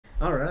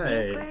All I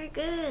think right. we're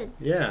good.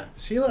 Yeah,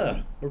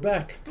 Sheila, we're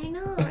back. I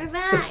know, we're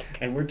back.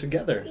 And we're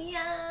together.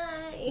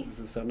 Yay! This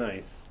is so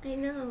nice. I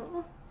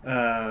know.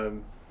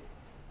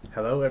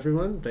 Hello,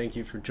 everyone. Thank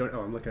you for joining.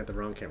 Oh, I'm looking at the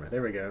wrong camera.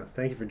 There we go.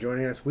 Thank you for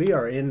joining us. We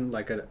are in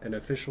like an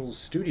official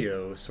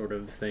studio sort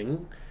of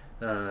thing.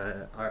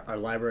 Our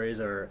libraries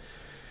are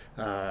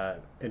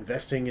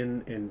investing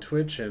in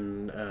Twitch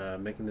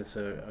and making this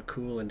a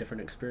cool and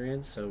different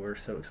experience. So we're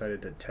so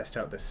excited to test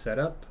out this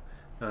setup.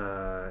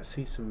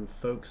 See some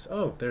folks.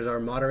 Oh, there's our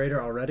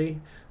moderator already.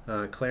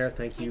 Claire,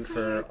 thank you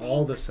for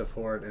all the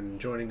support and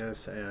joining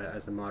us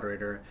as the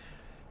moderator.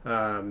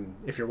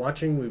 If you're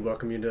watching, we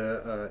welcome you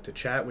to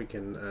chat. We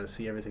can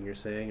see everything you're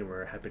saying, and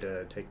we're happy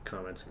to take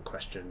comments and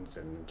questions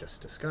and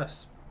just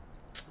discuss.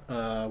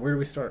 Where do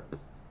we start?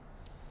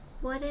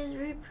 What is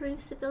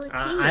reproducibility?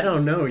 I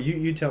don't know.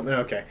 You tell me.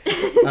 Okay.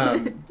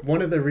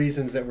 One of the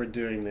reasons that we're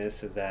doing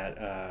this is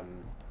that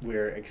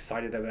we're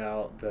excited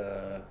about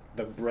the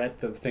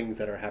breadth of things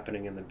that are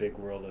happening in the big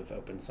world of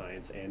open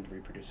science and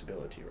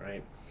reproducibility,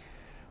 right?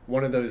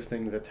 One of those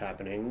things that's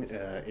happening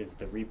is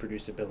the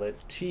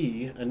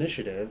reproducibili-tea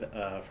initiative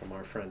from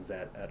our friends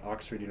at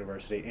Oxford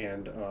University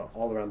and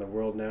all around the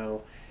world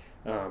now.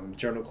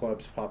 Journal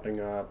clubs popping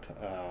up.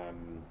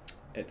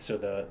 So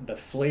the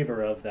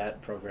flavor of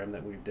that program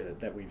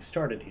that we've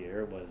started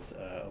here was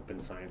Open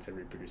Science and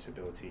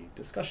Reproducibility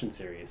discussion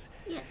series.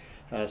 Yes.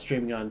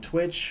 Streaming on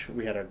Twitch.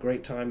 We had a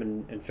great time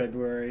in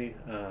February.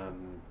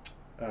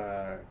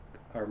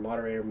 Our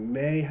moderator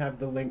may have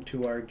the link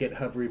to our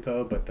GitHub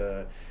repo, but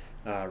the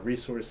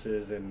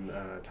resources and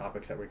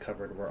topics that we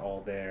covered were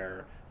all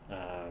there.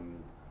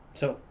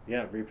 So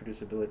yeah,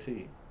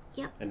 reproducibility.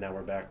 Yep. And now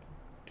we're back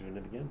doing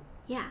it again.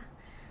 Yeah.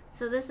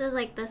 So this is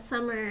like the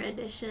summer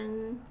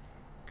edition.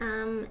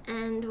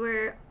 And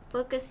we're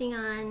focusing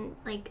on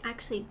like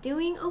actually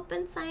doing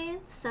open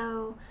science.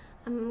 So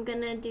I'm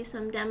gonna do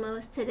some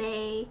demos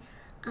today,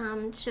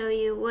 show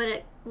you what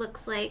it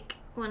looks like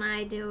when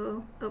I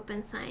do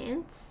open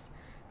science.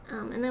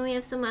 And then we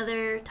have some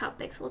other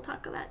topics we'll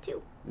talk about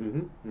too.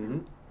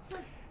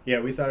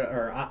 Yeah, we thought,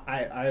 or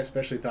I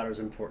especially thought it was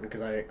important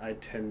because I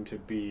tend to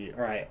be,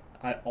 or I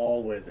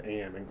always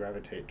am and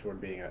gravitate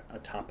toward being a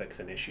topics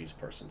and issues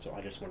person. So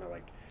I just want to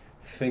like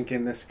think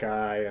in the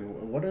sky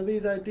and what are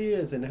these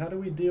ideas and how do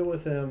we deal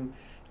with them?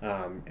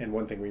 And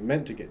one thing we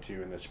meant to get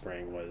to in the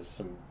spring was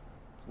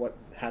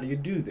how do you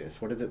do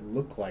this? What does it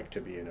look like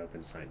to be an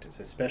open scientist?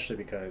 Especially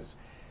because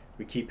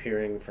we keep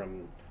hearing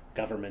from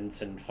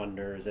governments and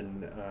funders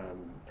and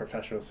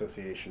professional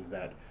associations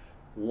that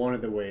one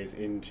of the ways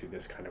into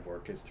this kind of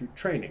work is through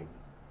training.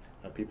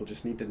 People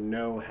just need to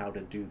know how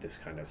to do this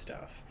kind of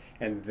stuff.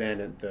 And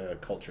then the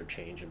culture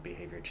change and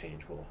behavior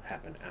change will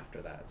happen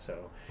after that.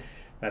 So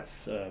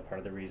that's part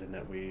of the reason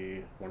that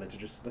we wanted to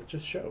let's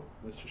just show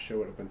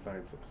what open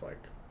science looks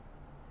like.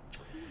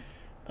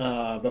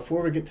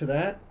 Before we get to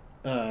that,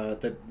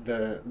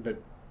 the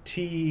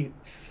T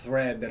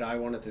thread that I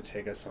wanted to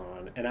take us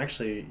on, and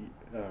actually,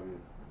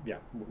 yeah,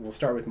 we'll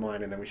start with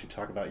mine, and then we should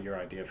talk about your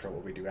idea for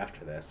what we do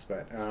after this.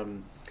 But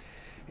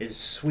is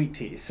sweet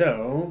tea.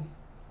 So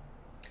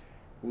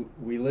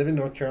we live in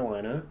North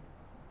Carolina.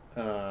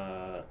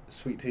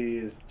 Sweet tea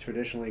is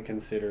traditionally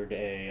considered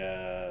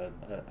a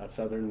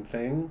southern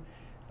thing.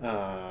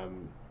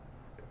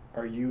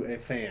 Are you a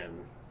fan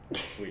of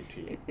sweet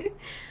tea?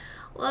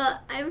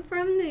 Well, I'm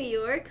from New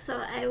York, so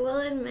I will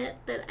admit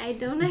that I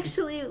don't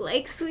actually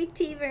like sweet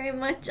tea very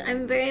much.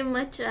 I'm very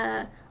much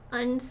a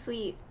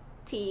unsweet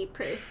tea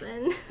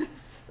person.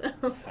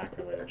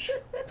 Sacrilege.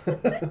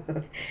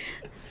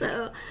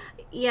 So,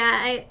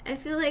 yeah, I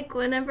feel like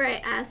whenever I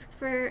ask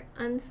for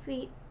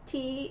unsweet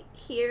tea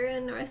here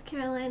in North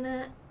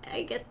Carolina,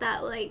 I get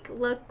that like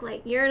look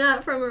like you're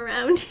not from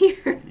around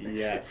here.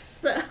 Yes.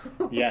 So.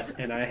 Yes,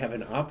 and I have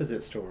an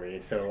opposite story.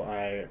 So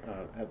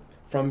I'm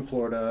from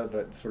Florida,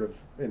 but sort of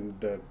in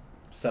the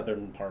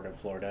southern part of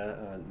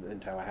Florida, in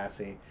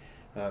Tallahassee.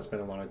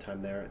 Spent a lot of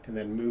time there, and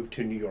then moved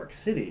to New York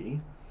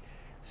City.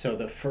 So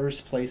the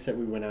first place that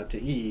we went out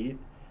to eat,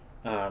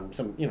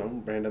 some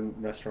random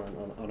restaurant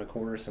on a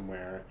corner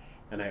somewhere,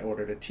 and I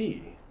ordered a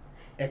tea,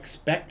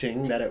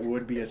 expecting that it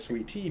would be a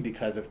sweet tea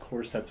because of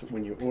course that's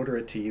when you order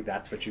a tea,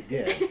 that's what you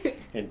get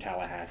in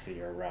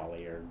Tallahassee or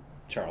Raleigh or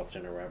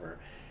Charleston or wherever.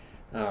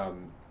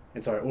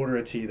 And so I ordered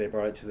a tea, they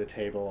brought it to the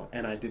table,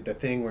 and I did the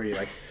thing where you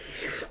like,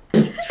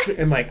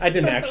 and like I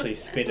didn't actually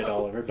spit it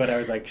all over, but I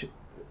was like,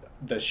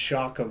 the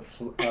shock of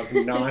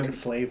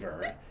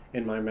non-flavor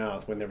in my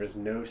mouth when there was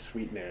no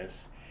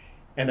sweetness.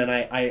 And then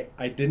it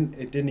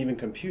didn't even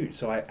compute.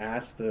 So I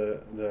asked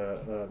the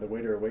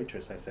waiter or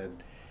waitress, I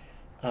said,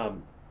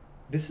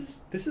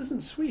 this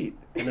isn't sweet.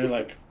 And they're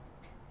like,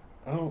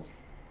 oh,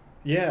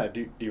 yeah,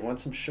 do you want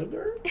some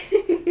sugar?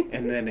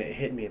 And then it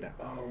hit me that,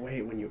 oh,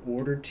 wait, when you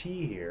order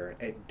tea here,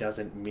 it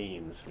doesn't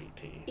mean sweet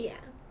tea.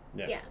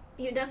 Yeah.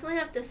 You definitely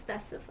have to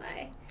specify.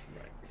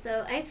 Right.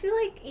 So I feel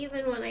like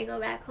even when I go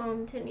back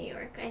home to New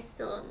York, I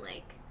still am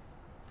like,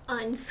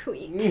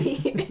 unsweet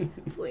tea,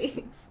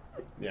 please.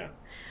 Yeah.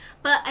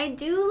 But I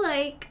do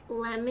like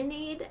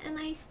lemonade and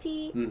iced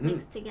tea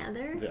mixed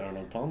together. The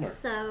Arnold Palmer.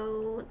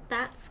 So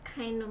that's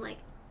kind of like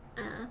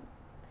a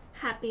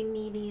happy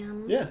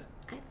medium. Yeah.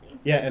 I think.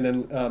 Yeah, and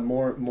then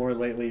more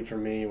lately for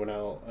me, when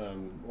I'll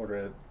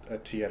order a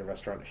tea at a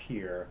restaurant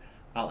here,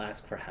 I'll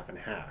ask for half and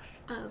half,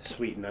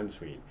 sweet and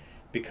unsweet,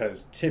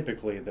 because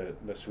typically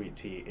the sweet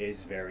tea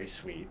is very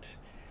sweet,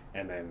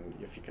 and then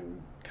if you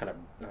can kind of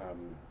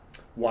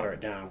water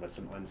it down with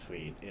some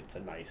unsweet, it's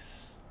a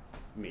nice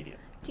medium.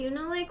 Do you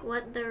know like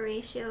what the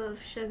ratio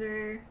of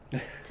sugar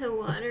to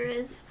water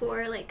is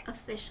for like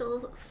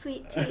official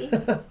sweet tea?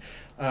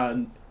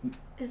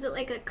 Is it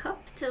like a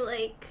cup to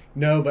like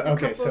no, but a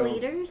okay, couple so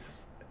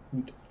liters?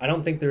 I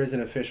don't think there is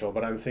an official,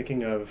 but I'm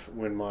thinking of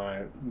when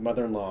my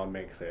mother-in-law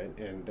makes it,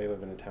 and they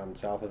live in a town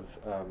south of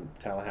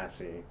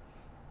Tallahassee.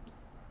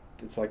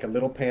 It's like a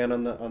little pan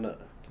on the can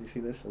you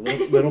see this? A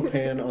little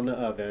pan on the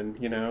oven,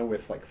 you know,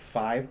 with like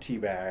 5 tea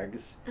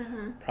bags,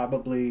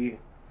 probably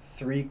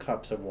 3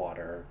 cups of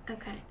water,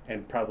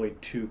 and probably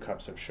 2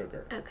 cups of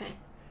sugar. Okay.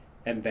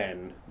 And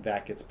then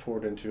that gets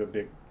poured into a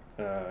big,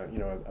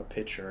 a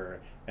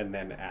pitcher, and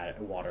then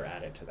water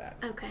added to that.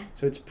 Okay.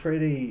 So it's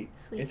pretty.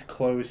 Sweet. It's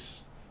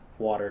close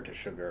water to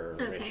sugar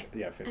ratio. Okay.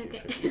 Yeah,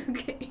 50-50.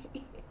 Okay.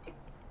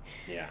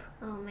 Yeah.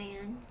 Oh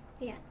man.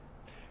 Yeah.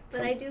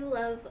 But I do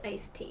love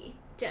iced tea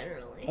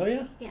generally. Oh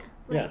yeah. Yeah.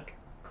 Like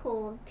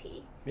cold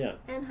tea. Yeah.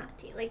 And hot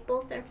tea. Like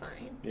both are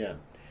fine. Yeah.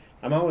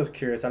 I'm always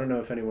curious. I don't know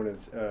if anyone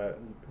is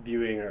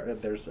viewing, or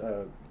there's,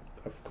 of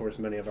course,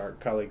 many of our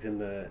colleagues in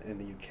the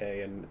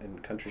UK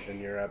and countries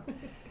in Europe.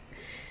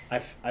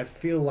 I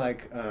feel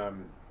like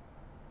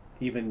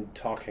even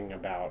talking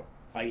about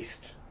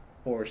iced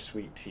or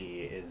sweet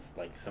tea is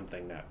like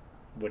something that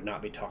would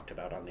not be talked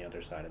about on the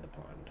other side of the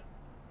pond.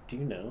 Do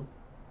you know?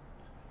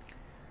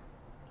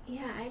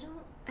 Yeah,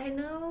 I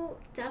know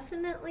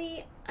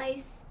definitely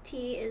iced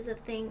tea is a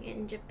thing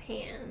in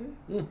Japan.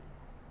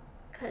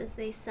 Because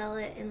they sell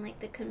it in like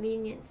the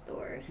convenience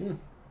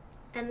stores.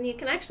 And you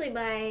can actually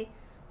buy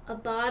a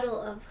bottle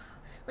of,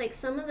 like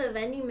some of the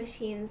vending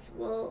machines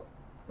will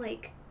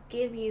like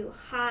give you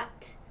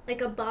hot,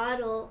 like a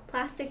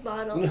plastic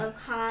bottle of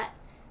hot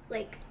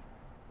like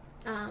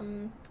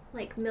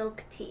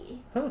milk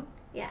tea.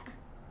 Yeah.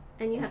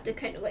 And you have to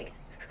kind of like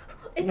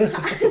it's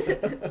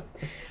hot.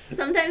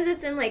 Sometimes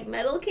it's in like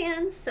metal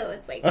cans, so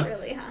it's like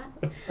really hot.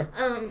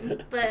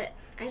 But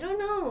I don't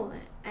know.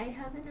 I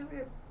haven't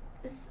ever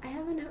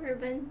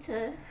been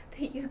to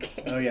the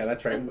UK. Oh yeah,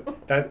 that's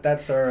right.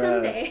 That's our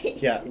someday.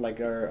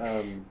 Like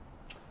our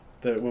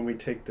when we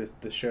take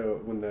the show,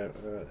 when the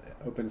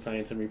Open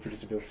Science and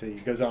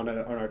Reproducibility goes on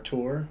our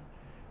tour,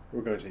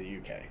 we're going to the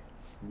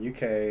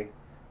UK,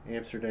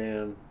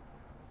 Amsterdam,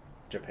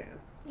 Japan.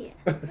 Yeah.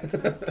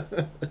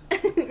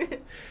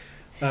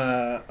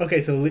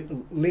 Okay, so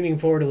leaning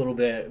forward a little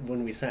bit,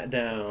 when we sat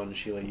down,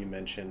 Sheila, you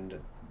mentioned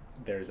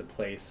there's a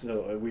place.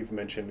 So we've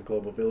mentioned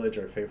Global Village,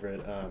 our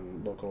favorite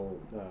local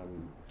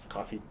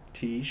coffee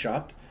tea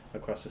shop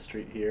across the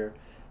street here.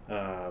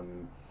 I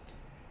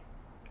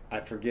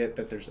forget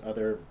that there's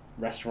other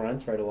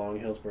restaurants right along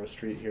Hillsborough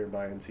Street here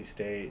by NC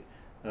State.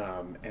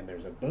 And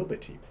there's a boba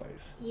tea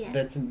place. Yes.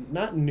 That's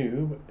not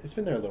new, but it's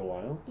been there a little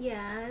while.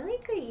 Yeah,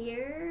 like a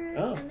year.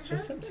 Oh,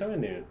 so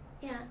new.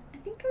 Yeah, I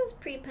think it was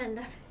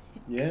pre-pandemic.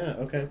 Yeah.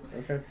 Okay.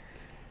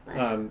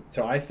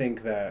 So I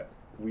think that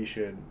we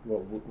should.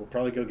 We'll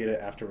probably go get it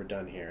after we're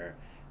done here,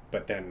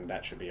 but then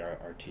that should be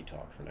our tea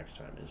talk for next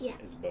time.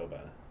 Is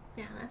boba.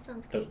 Yeah, that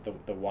sounds great.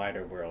 The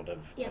wider world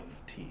of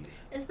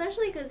teas.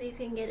 Especially because you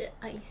can get it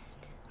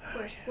iced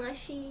or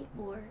slushy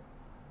or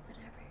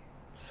whatever.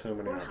 So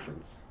many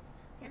options.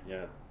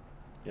 Yeah.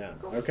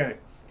 Cool. Okay.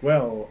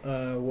 Well,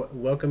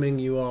 welcoming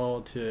you all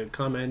to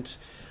comment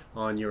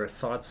on your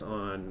thoughts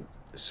on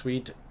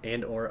sweet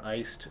and or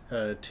iced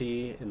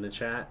tea in the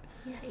chat.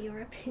 Yeah,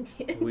 your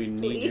opinions. We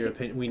need your please.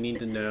 opinion. We need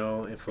to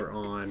know if we're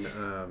on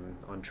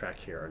track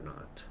here or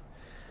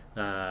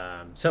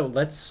not. So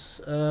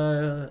let's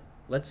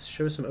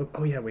show some.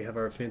 Oh yeah, we have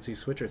our fancy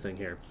switcher thing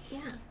here.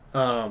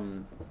 Yeah.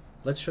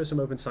 Let's show some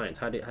open science.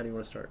 How do you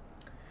want to start?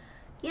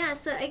 Yeah,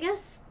 so I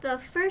guess the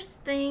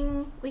first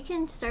thing we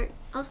can start.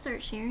 I'll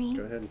start sharing.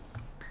 Go ahead.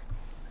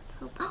 Let's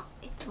hope. Oh,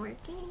 it's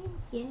working!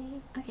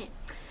 Yay! Okay.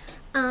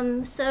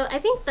 So I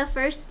think the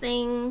first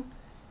thing,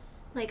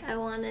 like, I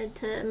wanted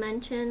to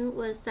mention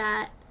was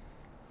that,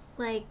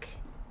 like,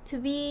 to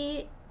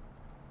be,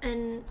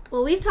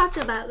 we've talked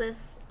about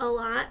this a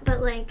lot,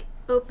 but like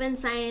open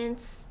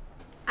science,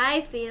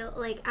 I feel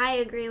like I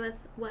agree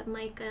with what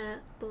Micah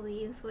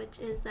believes, which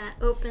is that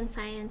open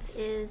science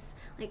is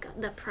like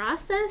the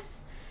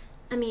process.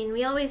 I mean,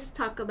 we always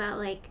talk about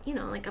like,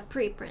 like a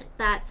preprint.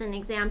 That's an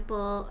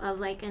example of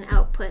like an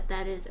output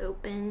that is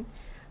open.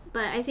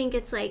 But I think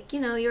it's like,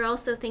 you're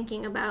also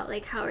thinking about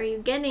like, how are you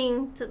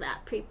getting to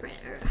that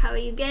preprint, or how are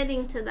you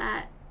getting to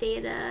that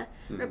data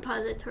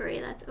repository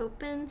that's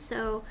open?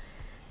 So,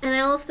 and I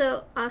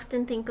also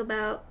often think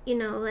about,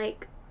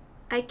 like,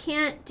 I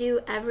can't do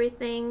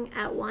everything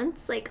at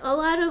once. Like a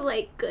lot of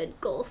like good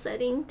goal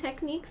setting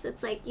techniques,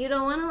 it's like you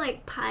don't want to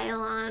like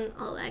pile on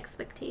all the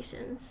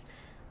expectations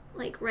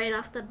like right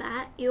off the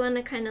bat. You want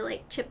to kind of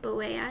like chip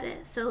away at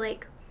it. So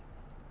like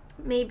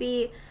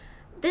maybe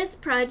this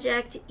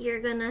project you're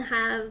gonna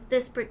have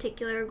this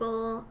particular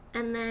goal,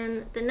 and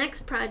then the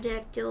next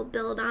project you'll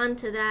build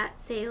onto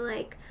that. Say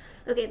like,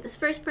 okay, this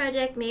first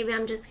project maybe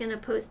I'm just gonna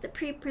post the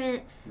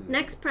preprint.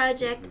 Next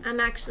project I'm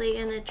actually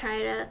gonna try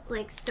to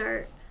like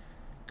start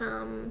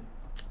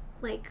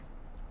like,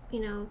 you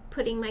know,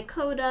 putting my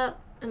code up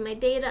and my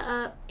data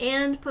up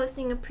and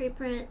posting a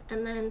preprint.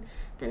 And then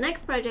the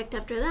next project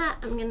after that,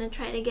 I'm going to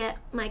try to get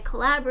my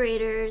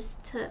collaborators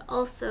to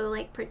also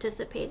like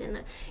participate in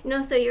it. You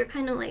know, so you're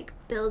kind of like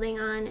building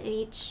on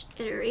each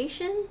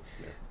iteration.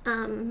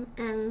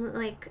 And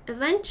like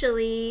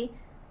eventually,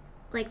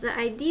 like the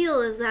ideal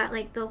is that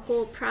like the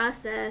whole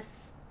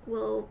process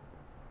will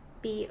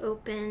be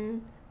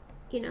open,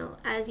 you know,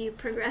 as you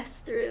progress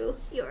through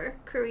your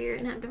career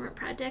and have different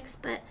projects.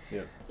 But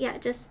yeah,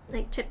 just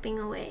like chipping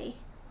away.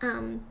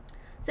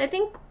 So I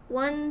think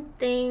one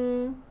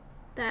thing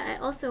that I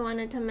also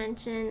wanted to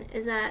mention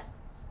is that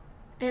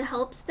it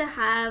helps to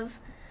have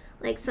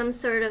like some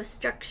sort of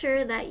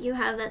structure that you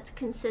have that's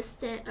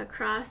consistent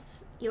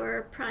across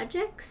your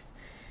projects.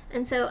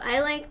 And so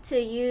I like to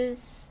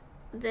use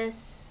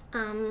this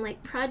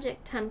like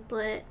project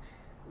template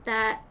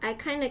that I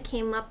kind of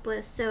came up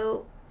with.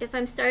 So if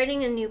I'm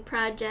starting a new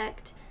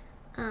project,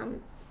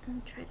 I'll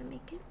try to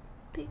make it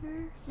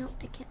bigger. No,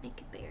 I can't make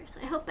it bigger.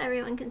 So I hope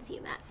everyone can see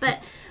that.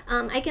 But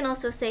I can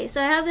also say,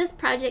 so I have this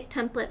project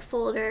template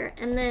folder,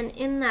 and then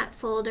in that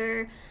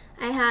folder,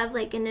 I have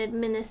like an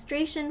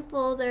administration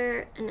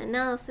folder, an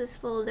analysis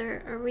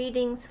folder, a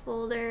readings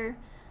folder,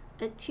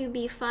 a to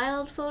be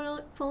filed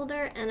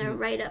folder, and a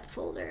write-up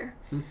folder.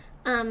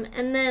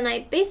 And then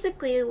I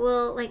basically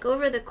will, like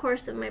over the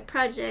course of my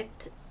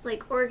project,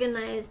 like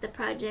organize the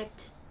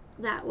project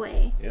that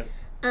way.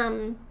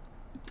 And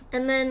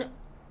then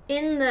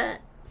in the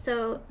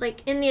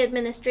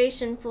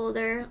administration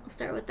folder, I'll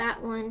start with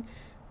that one.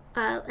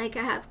 Like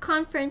I have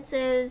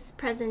conferences,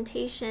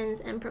 presentations,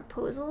 and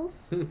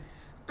proposals.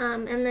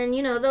 And then,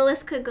 you know, the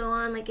list could go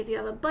on. Like if you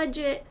have a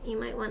budget, you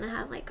might want to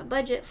have like a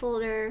budget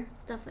folder,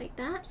 stuff like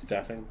that.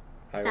 Staffing.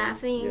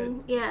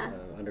 Hiring,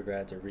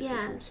 undergrads or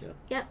researchers.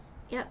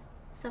 Yep,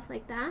 stuff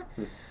like that.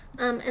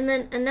 And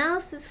then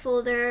analysis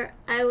folder,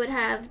 I would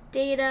have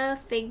data,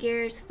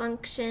 figures,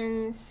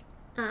 functions,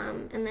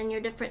 and then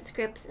your different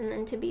scripts, and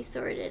then to be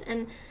sorted.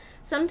 And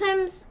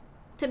sometimes,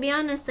 to be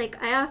honest,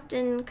 like I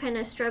often kind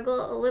of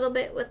struggle a little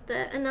bit with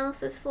the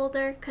analysis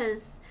folder,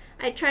 because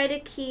I try to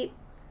keep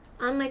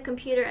on my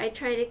computer, I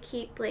try to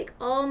keep like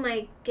all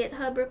my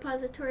GitHub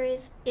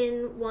repositories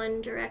in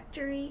one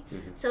directory.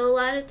 So a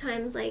lot of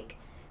times, like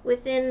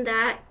within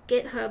that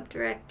GitHub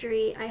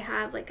directory, I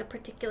have like a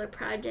particular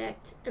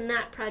project, and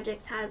that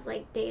project has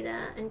like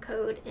data and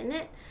code in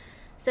it.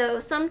 So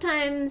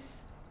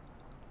sometimes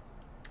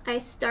I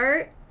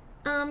start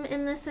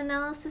in this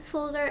analysis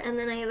folder, and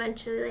then I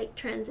eventually like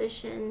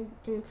transition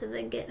into the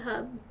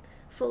GitHub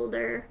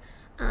folder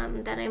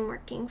that I'm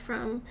working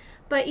from.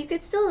 But you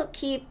could still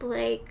keep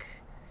like,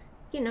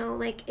 you know,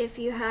 like if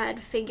you had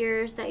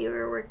figures that you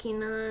were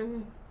working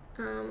on,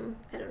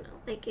 I don't know,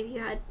 like if you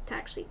had to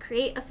actually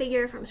create a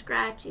figure from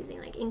scratch using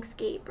like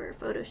Inkscape or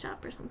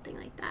Photoshop or something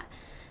like that,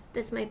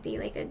 this might be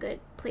like a good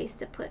place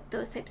to put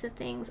those types of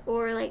things.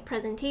 Or like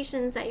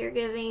presentations that you're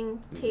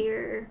giving to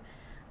your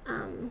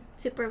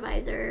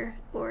supervisor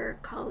or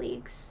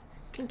colleagues,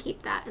 can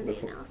keep that in the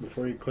analysis.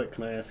 Before you click,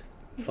 can I ask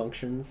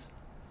functions?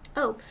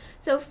 Oh,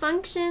 so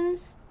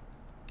functions,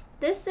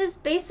 this is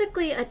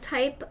basically a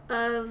type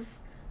of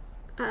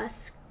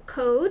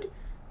code,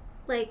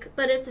 like,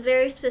 but it's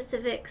very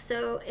specific.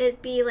 So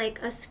it'd be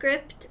like a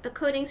script, a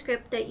coding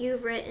script that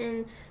you've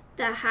written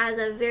that has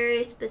a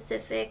very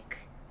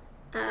specific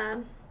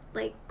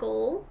like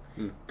goal.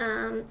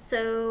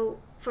 So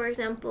for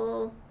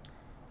example,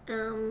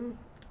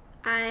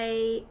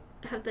 I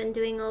have been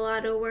doing a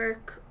lot of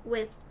work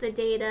with the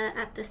data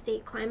at the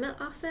State Climate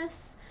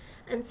Office,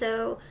 and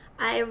so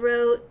I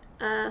wrote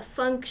a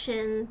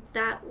function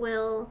that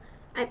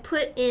I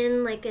put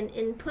in like an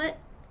input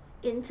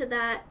into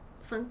that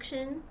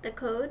function, the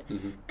code,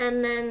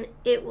 and then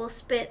it will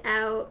spit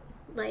out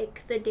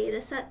like the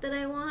data set that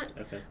I want.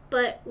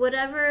 But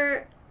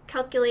whatever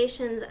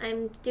calculations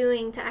I'm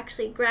doing to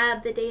actually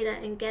grab the data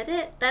and get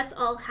it, that's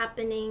all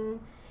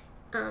happening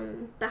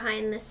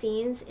behind the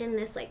scenes in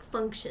this like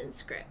function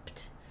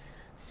script.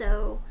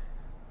 So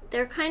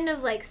they're kind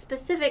of like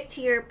specific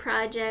to your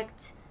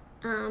project,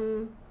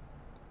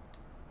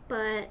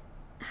 but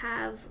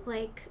have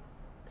like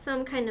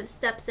some kind of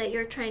steps that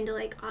you're trying to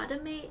like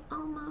automate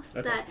almost,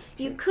 that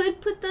you could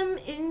put them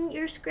in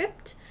your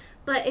script,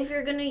 but if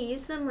you're going to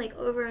use them like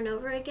over and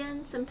over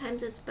again,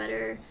 sometimes it's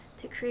better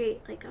to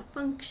create like a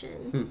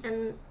function.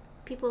 And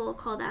people will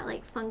call that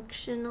like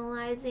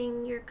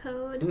functionalizing your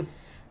code.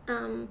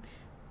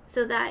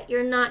 so that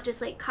you're not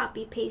just like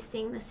copy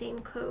pasting the same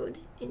code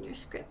in your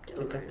script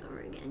over Okay. and over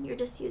again. You're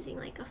just using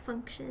like a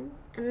function,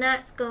 and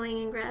that's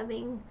going and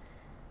grabbing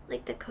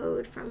like the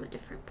code from a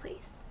different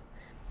place.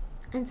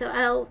 And so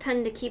I'll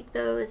tend to keep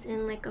those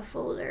in like a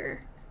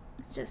folder,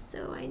 just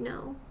so I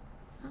know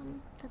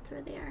that's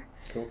where they are.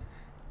 Cool.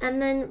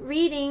 And then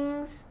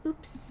readings,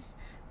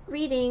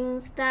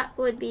 that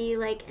would be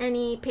like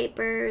any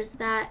papers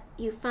that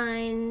you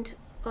find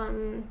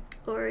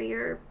or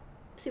your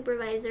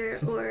supervisor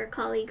or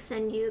colleagues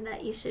send you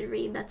that you should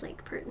read that's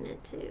like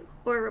pertinent to,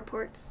 or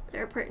reports that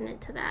are pertinent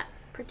to that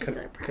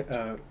particular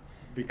project.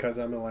 Because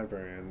I'm a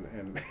librarian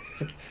and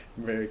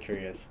I'm very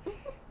curious,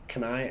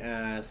 can I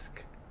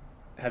ask,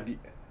 have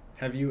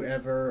you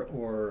ever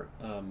or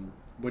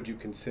would you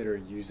consider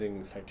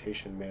using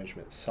citation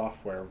management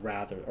software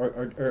rather,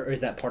 or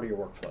is that part of your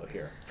workflow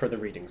here for the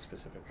reading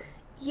specifically?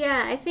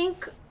 Yeah, I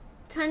think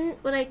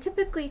what I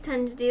typically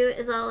tend to do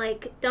is I'll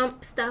like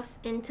dump stuff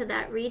into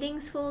that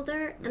readings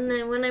folder, and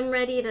then when I'm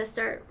ready to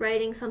start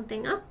writing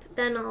something up,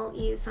 then I'll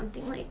use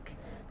something like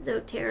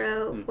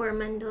Zotero or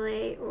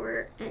Mendeley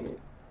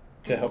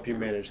to help you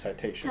manage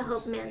citations. To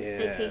help manage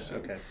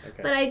citations. Okay.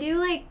 But I do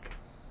like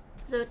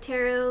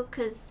Zotero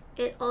because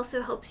it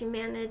also helps you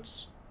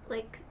manage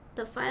like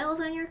the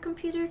files on your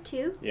computer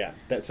too. Yeah,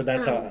 that's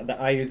how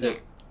I use it.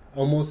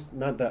 Almost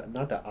not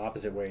the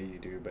opposite way you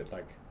do, but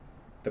like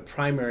the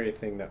primary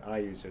thing that I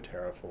use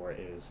Zotero for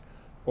is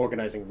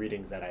organizing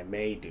readings that I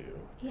may do.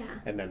 Yeah.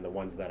 And then the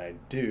ones that I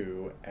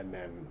do and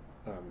then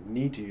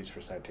need to use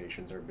for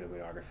citations or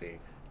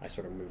bibliography, I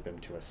sort of move them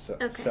to a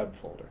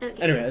subfolder.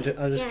 Okay. Anyway,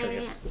 I'm just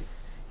curious.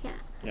 Yeah.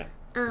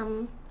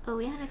 Oh,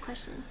 we had a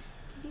question.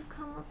 Did you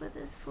come up with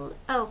this folder?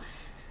 Oh,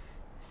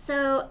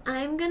 so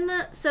I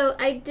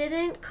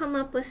didn't come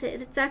up with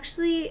it. It's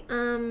actually,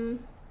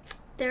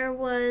 there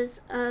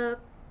was a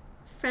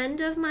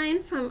friend of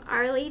mine from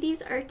Our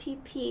Ladies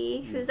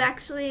RTP who's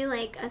actually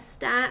like a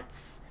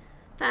stats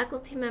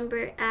faculty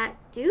member at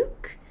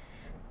Duke,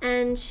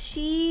 and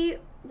she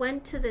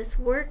went to this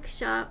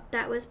workshop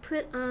that was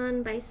put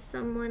on by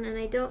someone, and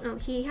I don't know,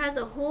 he has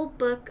a whole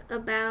book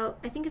about,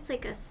 I think it's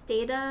like a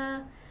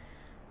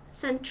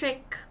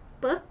Stata-centric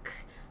book,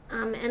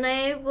 and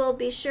I will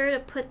be sure to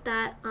put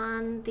that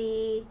on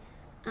the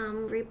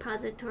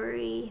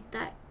repository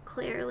that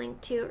Claire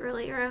linked to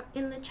earlier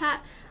in the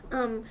chat.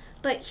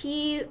 But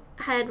he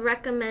had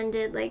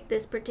recommended like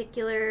this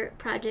particular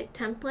project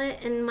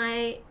template, and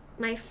my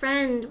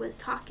friend was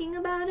talking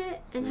about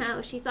it and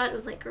how she thought it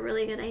was like a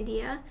really good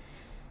idea.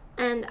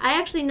 And I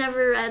actually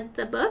never read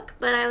the book,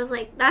 but I was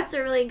like, that's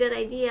a really good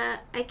idea.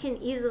 I can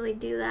easily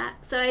do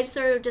that. So I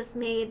sort of just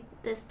made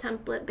this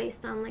template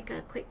based on like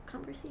a quick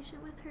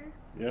conversation with her.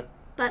 Yeah.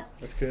 But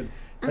that's good.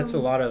 That's a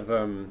lot of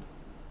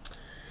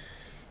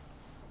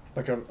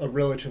like a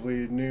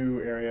relatively new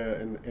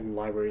area in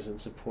libraries and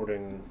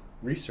supporting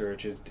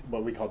research is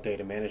what we call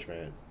data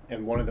management.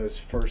 And one of those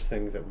first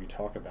things that we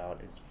talk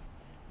about is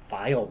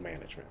file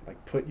management.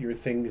 Like put your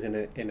things in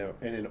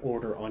an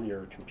order on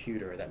your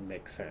computer that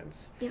makes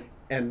sense. Yep.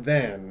 And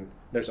then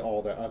there's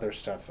all the other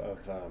stuff of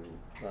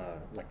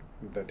like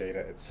the data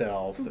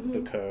itself,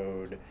 the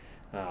code,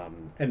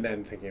 and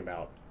then thinking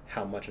about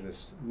how much of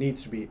this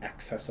needs to be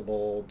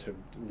accessible to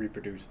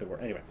reproduce the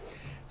work. Anyway,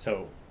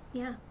 so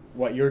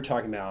what you're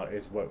talking about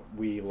is what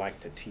we like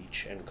to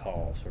teach and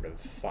call sort of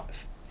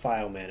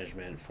file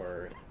management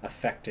for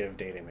effective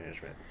data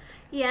management.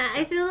 Yeah,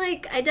 I feel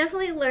like I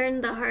definitely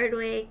learned the hard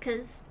way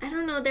because, I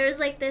don't know, there's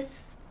like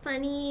this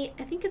funny,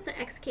 I think it's an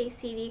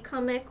XKCD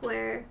comic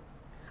where,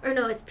 or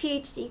no, it's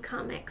PhD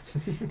comics,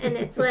 and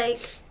it's like...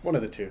 one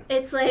of the two.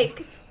 It's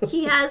like,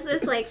 he has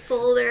this like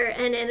folder,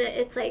 and in it,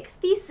 it's like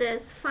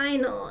thesis,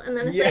 final, and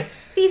then it's like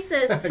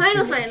thesis,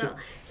 final,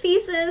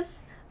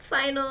 thesis,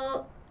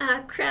 final...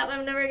 crap,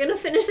 I'm never going to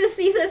finish this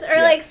thesis, or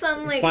like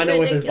some like final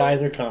ridiculous... with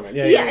advisor comment.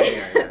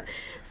 Yeah.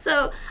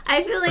 So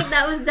I feel like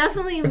that was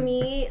definitely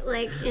me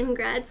like in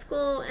grad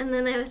school, and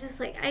then I was just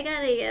like, I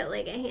gotta get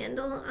like a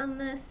handle on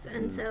this.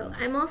 And so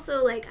I'm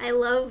also like, I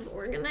love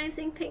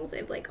organizing things.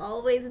 I've like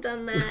always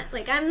done that.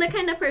 Like I'm the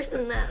kind of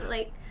person that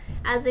like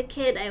as a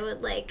kid I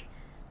would like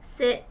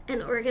sit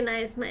and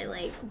organize my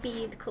like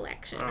bead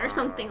collection or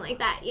something like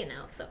that, you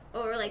know, so,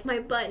 or like my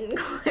button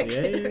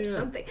collection or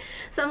something.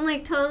 So I'm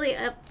like totally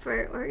up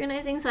for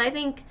organizing. So I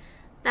think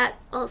that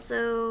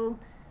also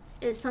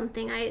is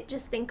something I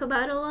just think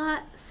about a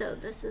lot. So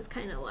this is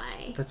kind of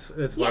why.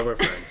 That's why we're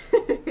friends.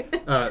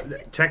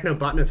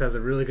 Technobotanist has a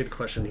really good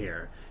question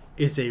here.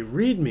 Is a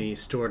README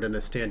stored in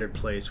a standard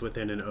place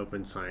within an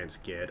open science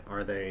Git?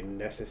 Are they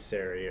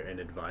necessary and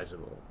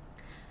advisable?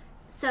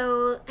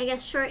 So I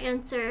guess short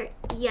answer,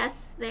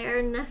 yes,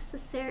 they're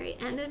necessary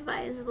and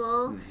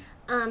advisable.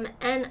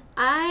 And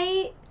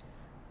I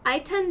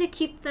tend to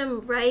keep them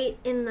right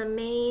in the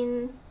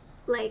main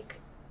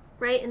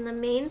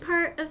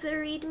part of the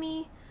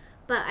README.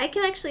 But I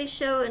can actually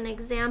show an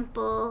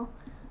example.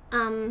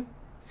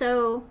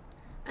 So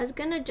I was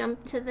going to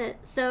jump to the...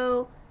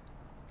 So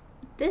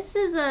this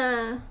is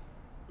a...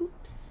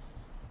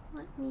 Oops.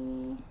 Let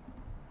me...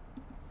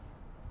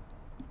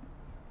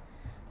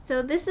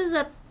 So this is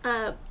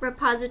a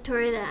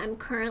repository that I'm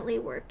currently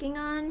working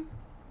on,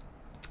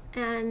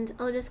 and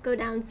I'll just go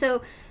down.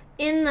 So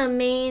in the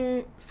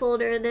main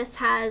folder, this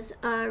has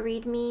a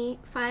README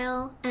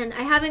file, and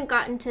I haven't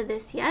gotten to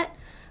this yet,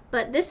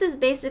 but this is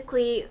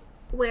basically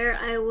where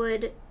I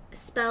would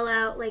spell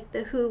out like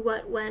the who,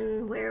 what,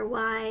 when, where,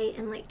 why,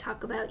 and like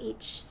talk about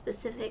each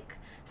specific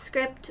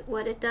script,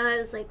 what it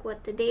does, like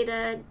what the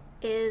data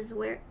is,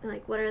 where,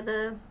 like what are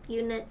the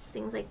units,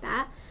 things like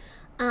that.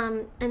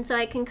 And so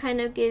I can kind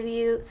of give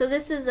you, so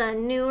this is a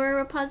newer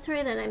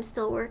repository that I'm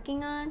still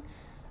working on.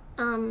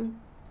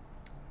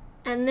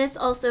 And this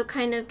also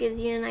kind of gives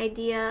you an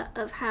idea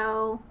of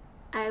how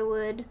I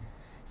would,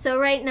 so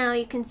right now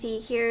you can see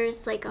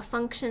here's like a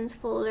functions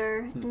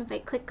folder, and if I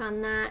click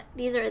on that,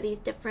 these are these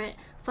different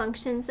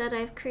functions that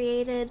I've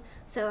created.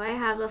 So I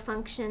have a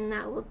function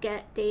that will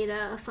get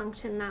data, a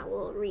function that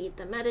will read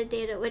the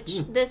metadata, which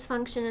this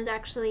function is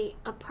actually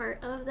a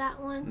part of that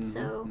one,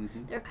 so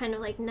they're kind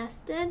of like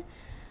nested.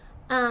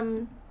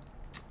 And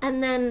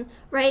then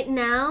right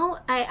now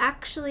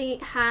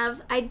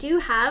I do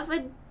have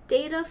a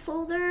data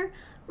folder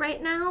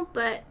right now,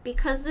 but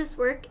because this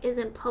work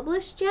isn't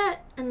published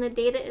yet and the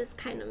data is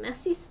kind of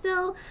messy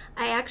still,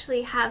 I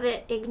actually have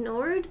it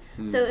ignored.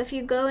 So if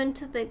you go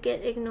into the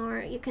git ignore,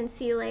 you can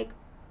see like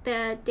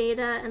the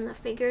data and the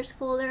figures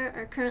folder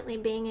are currently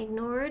being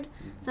ignored.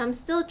 So I'm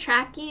still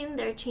tracking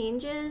their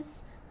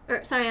changes,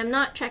 or sorry, I'm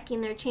not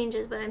tracking their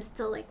changes, but I'm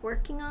still like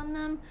working on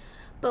them.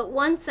 But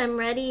once I'm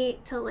ready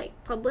to like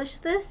publish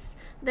this,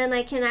 then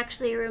I can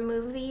actually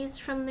remove these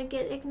from the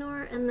git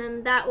ignore, and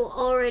then that will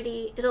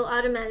it'll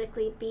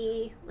automatically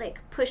be like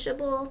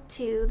pushable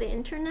to the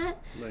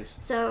internet. Nice.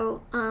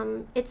 So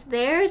it's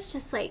there, it's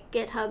just like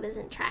GitHub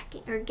isn't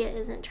tracking, or Git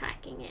isn't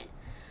tracking it.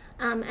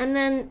 And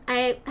then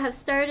I have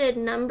started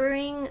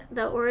numbering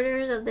the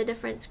orders of the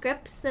different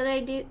scripts that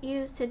I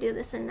use to do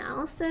this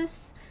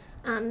analysis.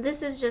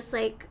 This is just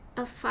like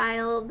a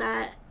file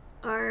that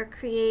R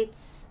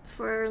creates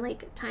for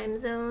like a time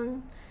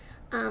zone,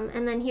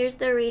 and then here's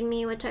the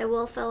README, which I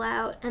will fill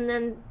out, and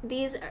then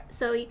these are,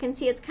 so you can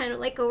see it's kind of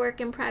like a work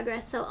in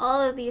progress. So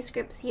all of these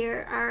scripts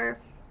here are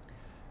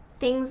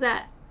things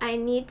that I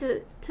need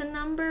to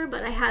number,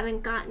 but I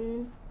haven't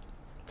gotten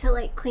to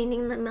like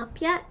cleaning them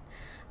up yet.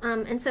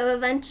 And so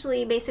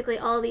eventually, basically,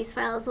 all these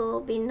files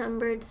will be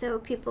numbered so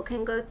people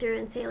can go through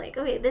and say, like,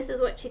 okay, this is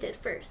what she did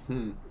first.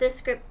 This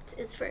script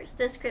is first.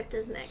 This script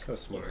is next. So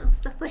smart. You know,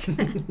 stuff like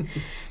that.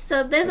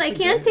 So this, I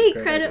can't take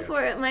credit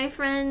for it. My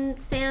friend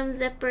Sam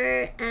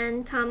Zipper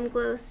and Tom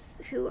Gloss,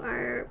 who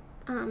are,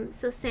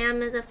 so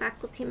Sam is a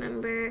faculty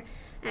member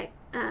at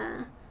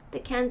the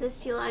Kansas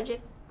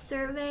Geologic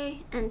Survey,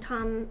 and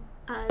Tom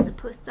as a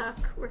postdoc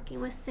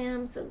working with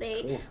Sam, so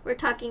they were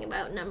talking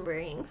about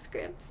numbering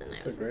scripts, and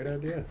I was great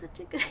idea. That's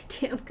such a good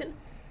idea. I'm gonna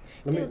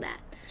do that.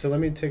 So let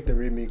me take the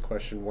README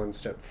question one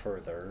step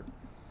further.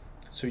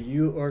 So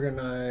you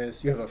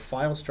have a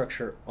file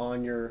structure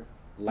on your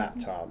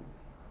laptop,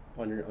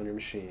 on your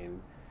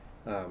machine,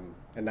 and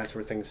that's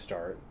where things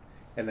start.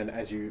 And then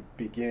as you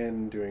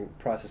begin doing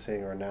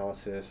processing or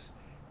analysis,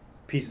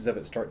 pieces of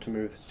it start to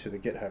move to the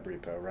GitHub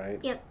repo, right?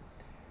 Yep.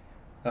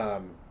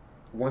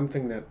 One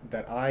thing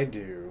that I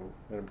do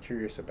that I'm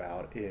curious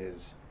about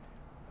is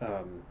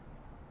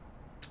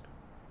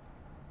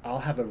I'll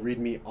have a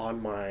README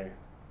on my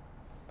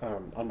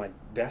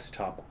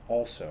desktop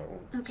also,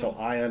 so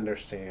I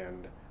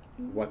understand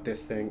what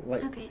this thing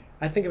like.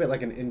 I think of it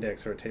like an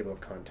index or a table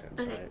of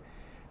contents, right?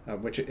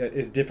 Which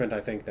is different, I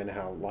think, than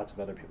how lots of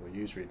other people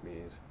use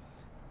READMEs.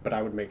 But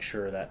I would make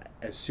sure that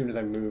as soon as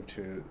I move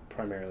to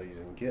primarily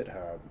using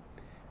GitHub,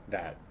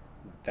 that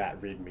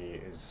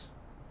README is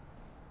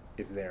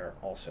there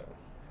also.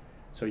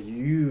 So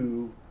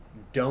you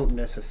don't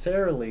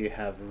necessarily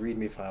have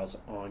README files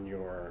on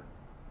your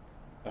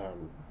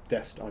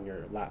on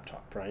your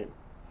laptop, right?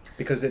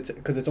 Because it's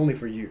only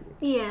for you.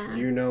 Yeah.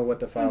 You know what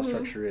the file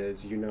structure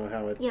is. You know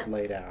how it's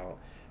laid out.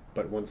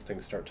 But once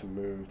things start to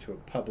move to a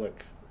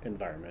public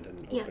environment and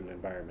an open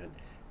environment,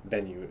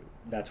 then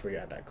that's where you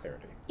add that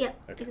clarity. Yep.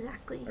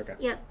 Exactly. Okay.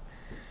 Yep.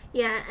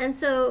 Yeah, and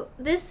so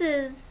this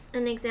is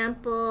an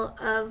example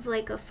of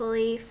like a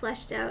fully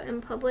fleshed out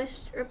and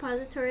published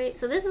repository.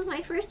 So this is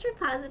my first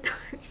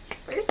repository,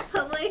 first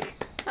public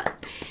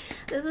repository.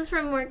 This is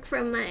from work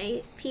from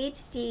my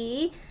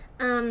PhD.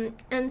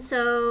 And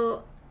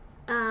so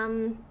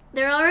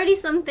there are already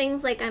some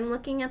things, like I'm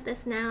looking at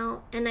this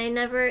now, and I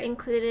never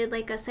included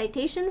like a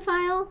citation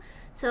file.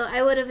 So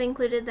I would have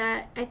included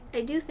that.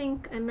 I do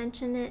think I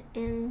mentioned it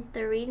in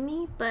the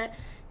README, but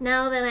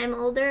now that I'm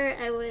older,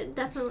 I would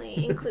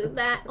definitely include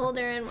that,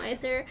 older and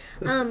wiser.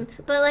 But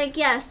like,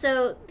 yeah,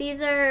 so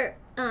these are,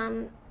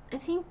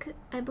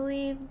 I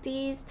believe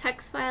these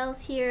text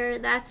files here,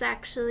 that's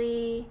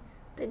actually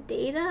the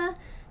data.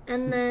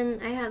 And then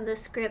I have the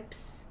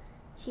scripts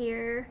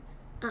here.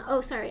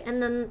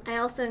 And then I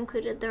also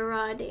included the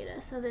raw data.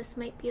 So this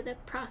might be the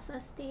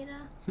process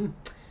data.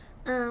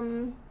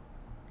 And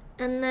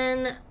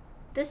then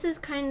this is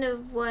kind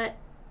of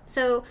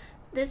so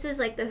this is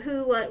like the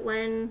who, what,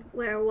 when,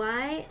 where,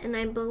 why, and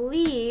I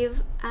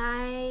believe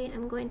I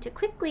am going to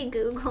quickly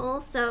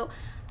Google. So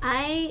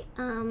I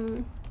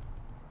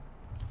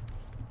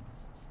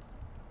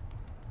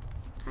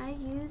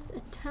used a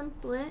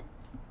template.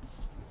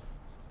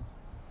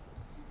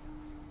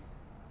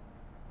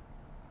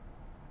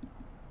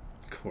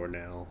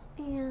 Cornell.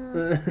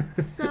 Yeah.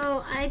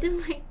 So I did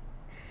my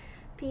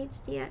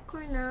PhD at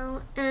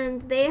Cornell,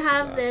 and they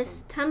have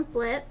this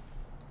template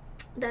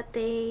that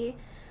they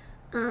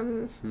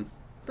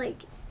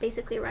like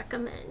basically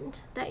recommend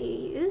that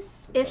you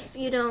use if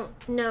you don't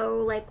know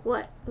like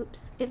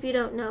if you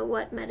don't know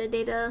what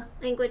metadata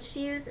language to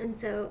use. And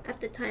so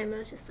at the time I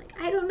was just like,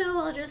 I don't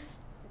know, I'll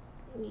just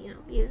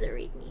use a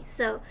README.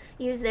 So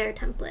use their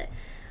template.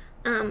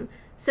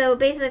 So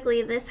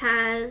basically this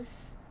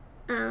has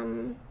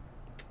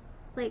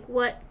like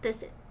what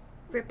this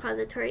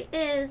repository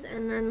is,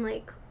 and then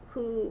like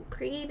who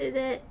created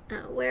it,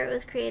 where it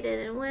was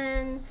created and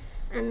when,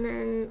 and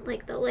then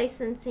like the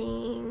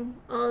licensing,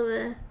 all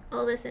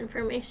this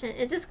information.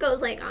 It just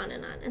goes like on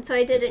and on. And so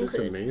I did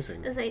include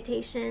a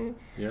citation.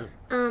 Yeah.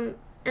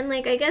 And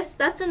like I guess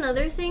that's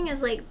another thing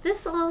is like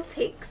this all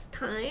takes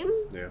time.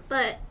 Yeah.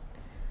 But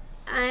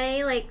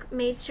I like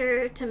made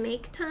sure to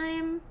make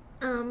time.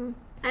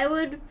 I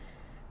would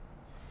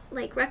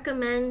like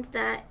recommend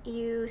that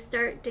you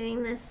start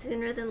doing this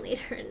sooner than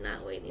later and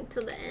not waiting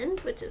till the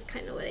end, which is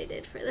kind of what I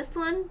did for this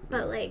one.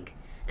 But like,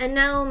 and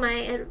now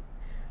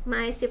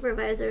my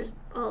supervisors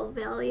all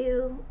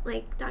value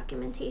like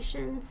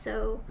documentation,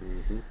 so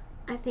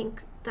I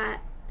think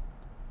that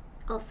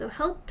also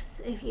helps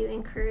if you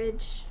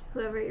encourage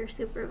whoever you're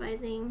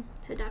supervising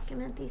to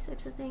document these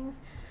types of things.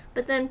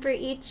 But then for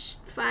each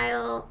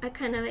file, I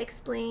kind of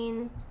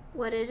explain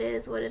what it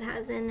is, what it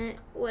has in it,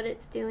 what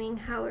it's doing,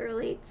 how it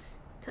relates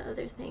to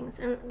other things.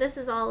 And this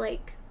is all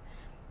like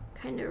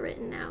kind of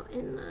written out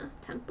in the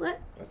template.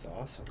 That's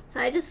awesome. So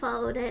I just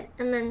followed it,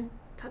 and then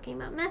talking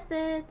about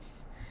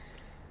methods.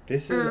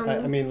 This is,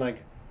 I mean,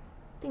 like,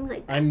 things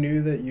like that. I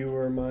knew that you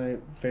were my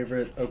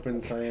favorite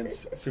open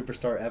science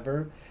superstar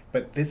ever,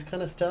 but this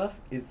kind of stuff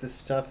is the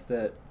stuff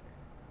that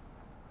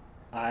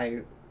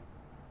I,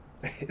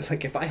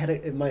 like, if I had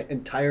in my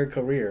entire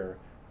career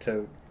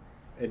to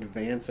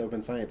advance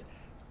open science,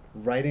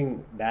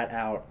 writing that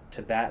out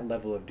to that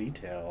level of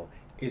detail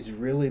is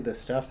really the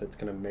stuff that's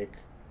going to make,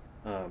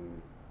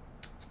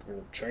 it's going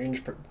to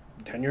change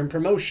tenure and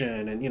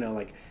promotion, and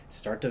like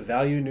start to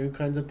value new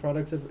kinds of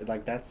products.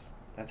 Like that's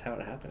how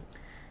it happens.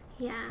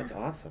 Yeah, that's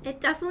awesome.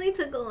 It definitely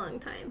took a long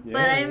time, yeah,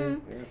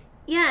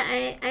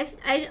 but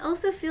I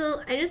also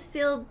feel I just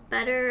feel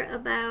better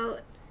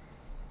about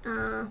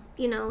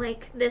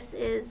like this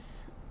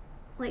is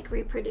like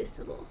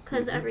reproducible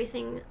because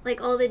everything,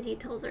 like all the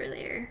details are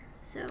there.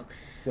 So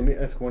let me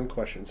ask one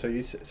question. So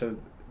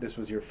this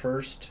was your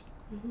first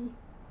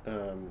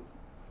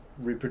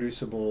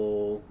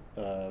reproducible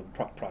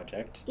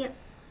project. Yep.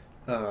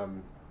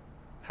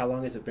 How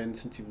long has it been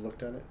since you've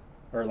looked at it,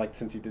 or like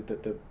since you did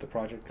the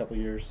project? A couple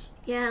years?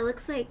 Yeah, it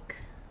looks like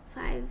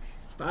 5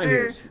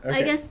 years. Okay.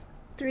 I guess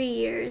 3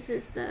 years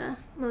is the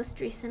most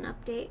recent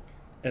update.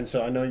 And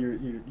so I know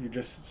you're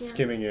just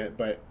skimming it,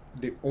 but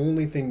the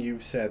only thing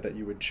you've said that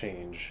you would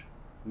change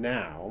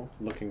now,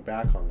 looking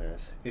back on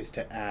this, is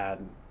to add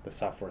the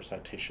software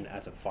citation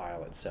as a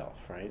file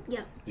itself, right?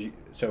 Yeah.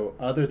 So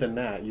other than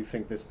that, you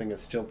think this thing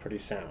is still pretty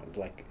sound,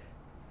 like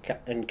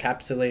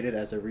encapsulated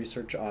as a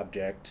research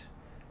object.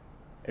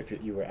 If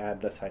you were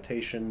add the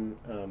citation,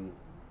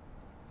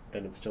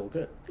 then it's still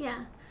good.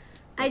 Yeah.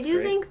 That's I do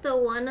great. think the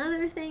one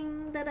other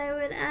thing that I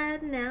would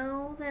add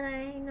now that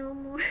I know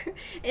more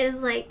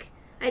is like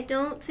I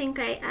don't think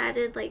I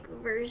added like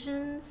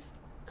versions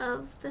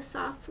of the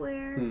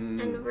software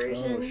and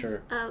versions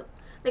of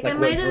like I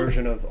might have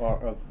version of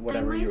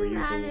whatever you were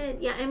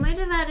using. I might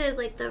have added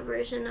like the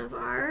version of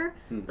R,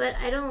 but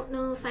I don't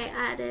know if I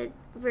added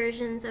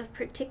versions of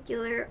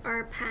particular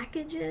R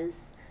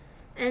packages.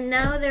 And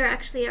now there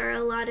actually are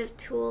a lot of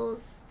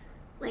tools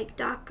like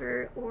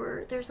Docker,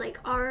 or there's like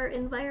R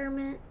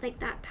environment, like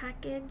that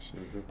package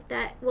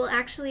that will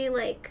actually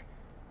like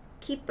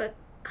keep a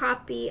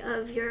copy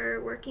of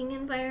your working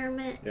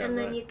environment, and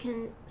then you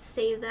can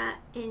save that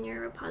in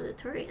your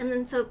repository, and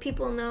then so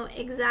people know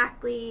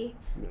exactly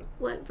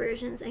what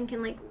versions and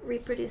can like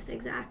reproduce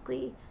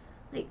exactly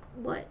like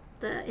what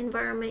the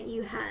environment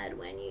you had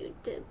when you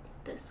did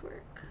this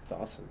work. That's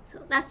awesome.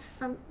 So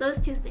that's those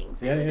two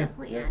things I would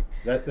definitely add.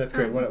 That's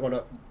great.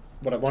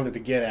 What I wanted to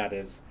get at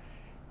is,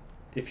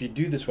 if you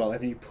do this well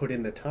and you put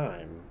in the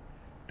time,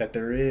 that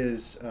there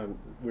is,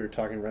 we were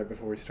talking right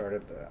before we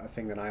started, a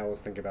thing that I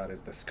always think about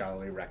is the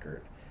scholarly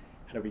record.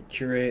 How do we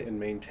curate and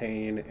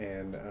maintain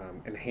and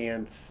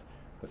enhance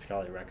the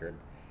scholarly record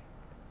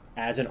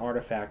as an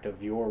artifact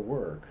of your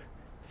work?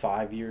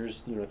 5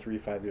 years,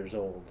 5 years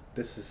old,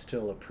 this is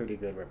still a pretty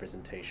good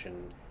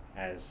representation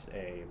as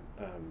a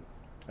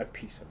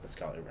piece of the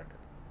scholarly record.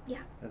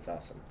 Yeah. That's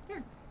awesome.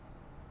 Yeah.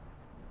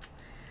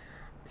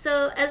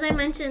 So as I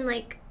mentioned,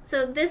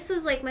 so this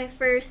was like my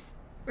first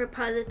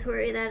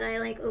repository that I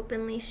like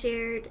openly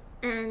shared.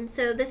 And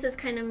so this is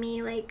kind of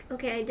me like,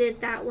 okay, I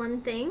did that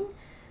one thing.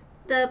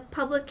 The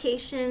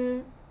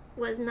publication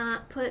was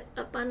not put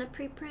up on a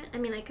preprint. I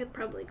mean, I could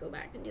probably go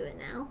back and do it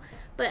now,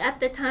 but at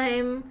the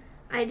time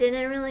I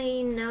didn't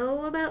really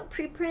know about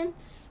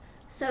preprints,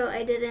 so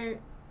I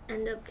didn't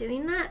end up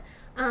doing that.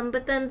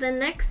 But then the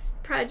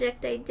next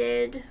project I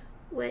did,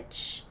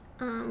 which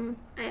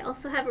I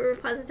also have a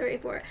repository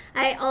for,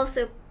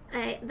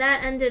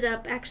 that ended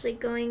up actually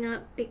going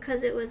up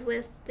because it was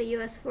with the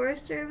U.S.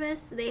 Forest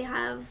Service. They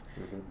have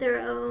their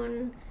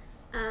own,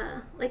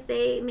 like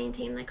they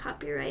maintain the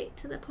copyright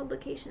to the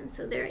publication,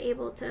 so they're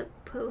able to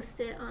post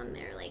it on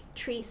their like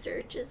tree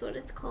search is what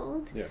it's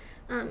called. Yeah.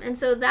 And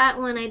so that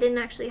one I didn't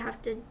actually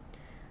have to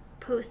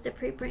post a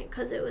preprint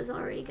because it was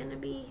already going to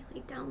be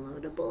like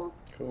downloadable.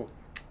 Cool.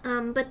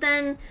 But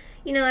then,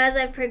 as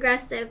I've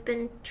progressed, I've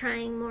been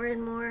trying more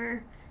and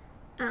more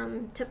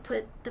to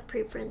put the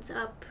preprints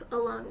up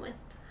along with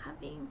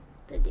having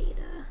the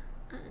data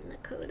and the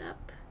code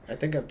up. I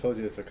think I've told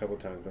you this a couple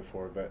times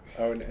before, but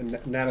and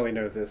Natalie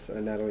knows this.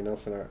 Natalie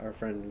Nelson, our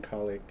friend and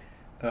colleague.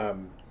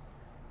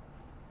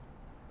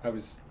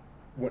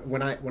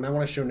 When I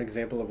want to show an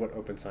example of what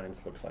open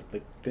science looks like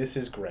this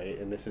is great,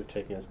 and this is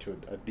taking us to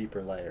a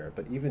deeper layer.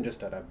 But even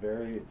just at a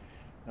very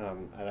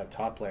at a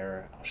top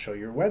layer, I'll show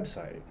your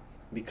website,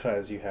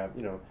 because you have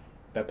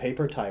the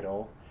paper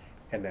title,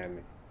 and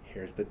then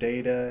here's the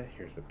data,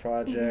 here's the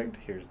project,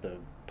 here's the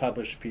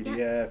published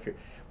PDF. Yeah.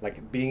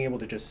 Like being able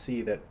to just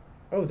see that,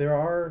 oh, there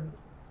are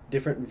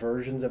different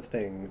versions of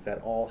things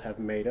that all have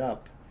made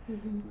up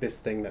this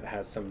thing that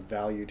has some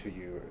value to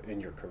you in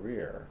your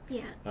career.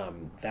 Yeah.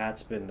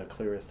 That's been the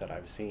clearest that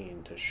I've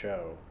seen to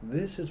show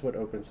this is what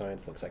open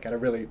science looks like at a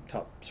really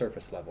top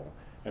surface level,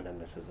 and then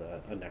this is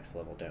a next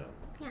level down.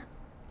 Yeah.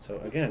 So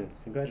again,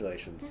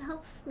 congratulations. It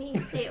helps me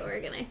stay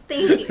organized.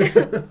 Thank you.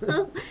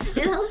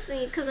 It helps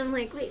me because I'm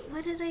like, wait,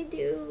 what did I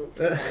do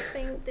for that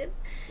thing?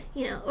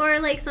 Or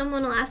like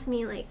someone will ask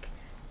me like,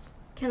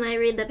 can I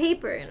read the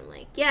paper? And I'm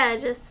like, yeah,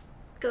 just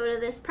go to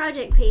this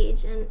project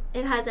page and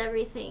it has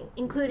everything,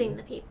 including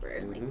the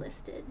paper, like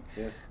listed.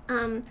 Yeah.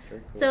 Cool.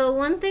 So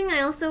one thing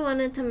I also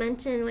wanted to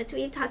mention, which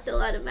we've talked a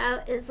lot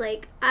about, is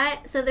like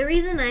so the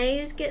reason I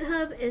use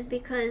GitHub is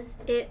because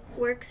it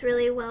works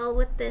really well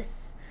with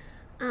this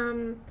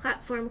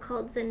platform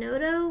called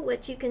Zenodo,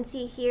 which you can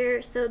see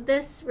here. So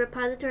this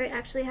repository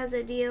actually has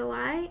a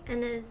DOI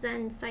and is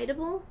then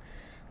citable.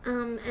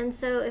 And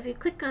so if you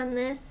click on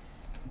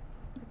this,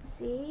 let's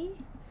see,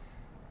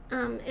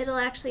 it'll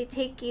actually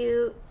take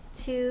you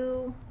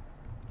to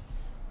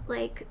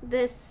like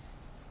this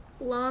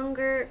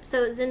longer,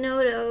 so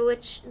Zenodo,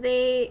 which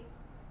they,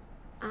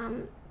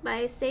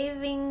 by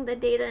saving the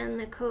data and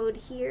the code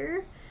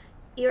here,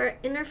 you're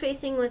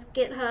interfacing with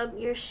GitHub,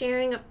 you're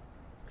sharing a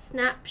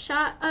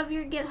snapshot of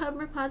your GitHub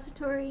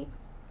repository,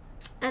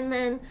 and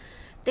then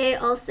they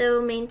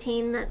also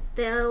maintain that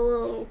they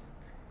will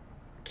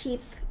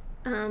keep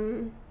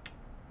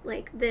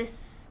like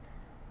this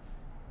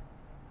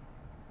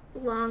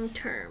long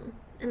term,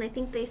 and I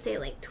think they say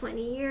like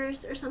 20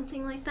 years or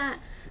something like that.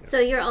 Yeah. So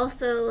you're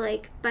also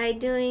like by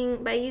using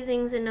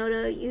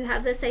Zenodo, you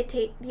have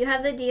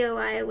the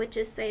DOI, which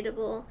is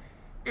citable,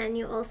 and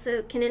you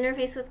also can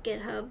interface with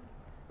GitHub,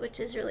 which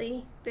is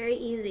really very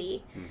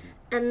easy.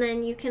 And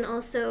then you can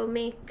also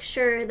make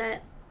sure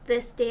that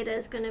this data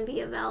is going to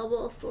be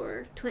available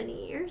for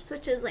 20 years,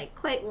 which is like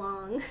quite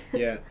long.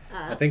 Yeah.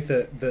 I think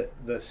the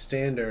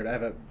standard, I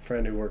have a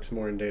friend who works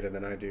more in data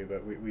than I do,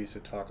 but we used to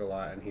talk a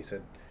lot, and he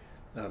said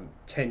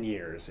 10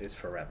 years is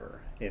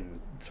forever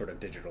in sort of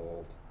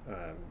digital,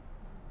 I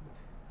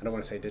don't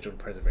want to say digital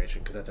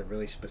preservation because that's a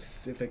really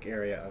specific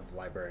area of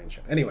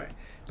librarianship. Anyway,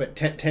 but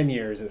 10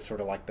 years is sort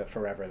of like the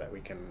forever that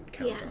we can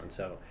count on.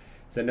 So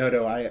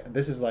Zenodo,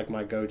 this is like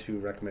my go-to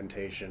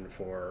recommendation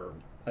for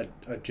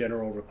a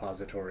general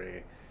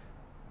repository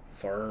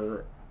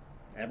for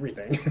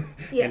everything.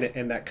 Yeah.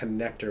 and that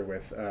connector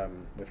with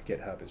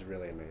GitHub is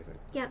really amazing.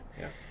 Yep.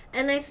 Yeah.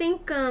 And I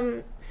think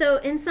so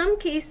in some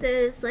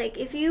cases, like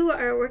if you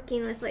are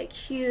working with like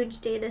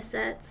huge data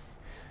sets,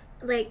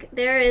 like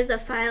there is a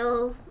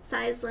file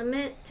size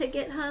limit to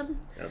GitHub.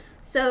 Yep.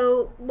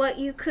 So what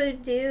you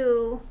could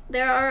do,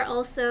 there are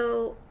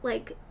also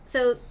like,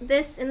 so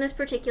in this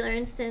particular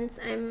instance,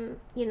 I'm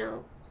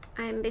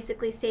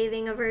basically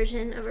saving a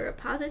version of a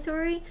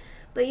repository,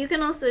 but you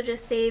can also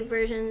just save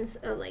versions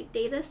of like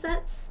data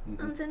sets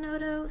on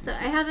Zenodo. So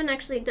I haven't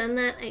actually done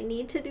that. I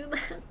need to do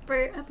that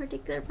for a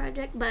particular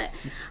project, but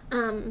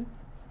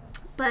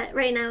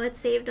right now it's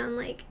saved on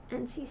like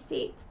NC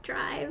State's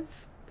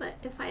drive. But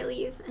if I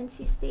leave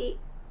NC State,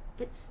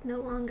 it's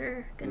no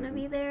longer gonna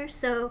be there.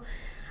 So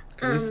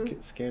can we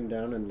scan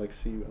down and like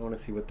see? I want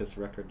to see what this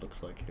record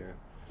looks like here.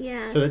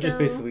 Yeah. So that just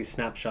basically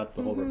snapshots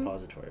the whole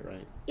repository,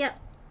 right? Yep.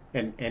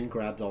 And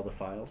grabs all the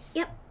files?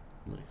 Yep.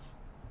 Nice.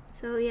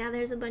 So yeah,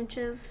 there's a bunch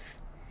of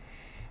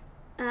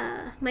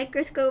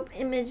microscope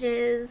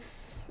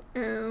images,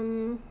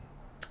 and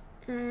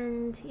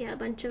yeah, a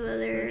bunch of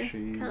other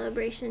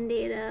calibration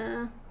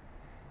data.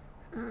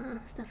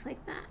 stuff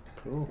like that.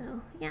 Cool.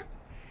 So, yeah.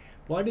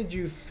 Why did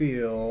you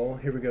feel,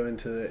 here we go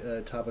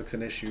into topics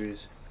and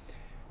issues,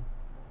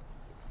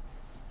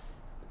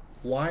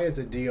 why is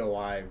a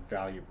DOI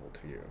valuable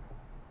to you?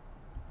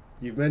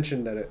 You've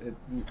mentioned that it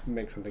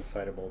makes something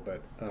citable,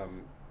 but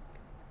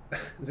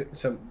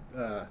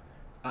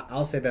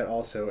I'll say that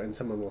also, and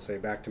someone will say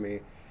back to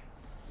me,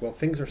 well,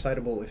 things are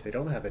citable if they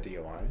don't have a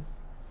DOI,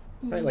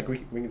 Mm-hmm. right? Like we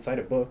can cite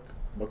a book.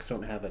 Books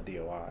don't have a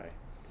DOI.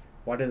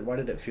 Why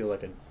did it feel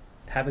like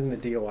having the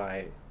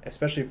DOI,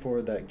 especially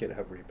for that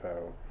GitHub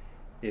repo,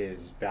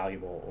 is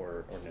valuable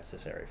or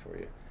necessary for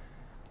you?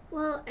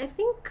 Well,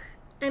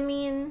 I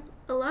mean,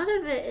 a lot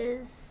of it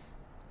is,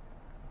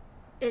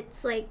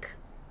 it's like,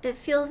 it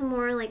feels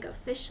more like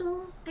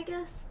official, I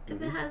guess,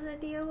 if it has a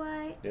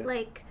DOI. Yeah.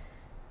 Like,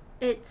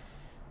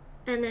 it's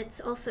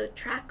also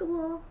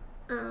trackable,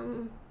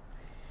 and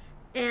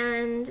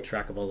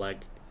Trackable,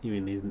 like, you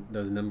mean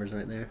those numbers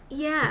right there?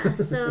 yeah,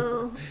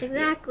 so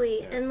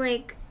exactly. Yeah. And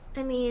like,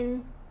 I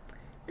mean,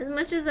 as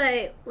much as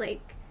I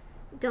like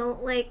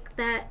don't like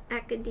that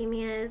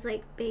academia is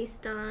like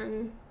based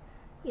on,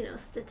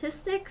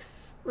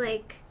 statistics,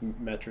 like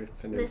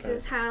Metrics and this impact.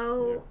 is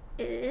how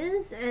it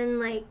is. And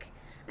like,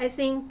 I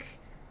think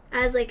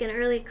as like an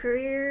early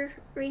career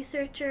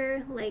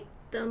researcher, like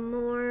the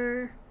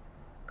more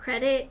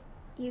credit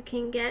you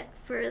can get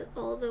for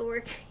all the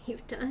work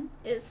you've done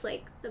is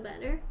like the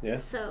better. Yeah.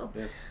 So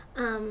Yeah.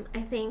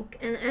 I think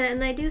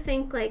and I do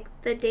think like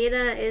the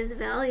data is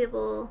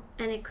valuable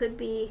and it could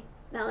be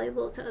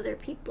valuable to other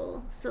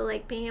people. So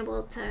like being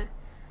able to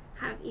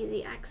have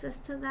easy access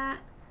to that,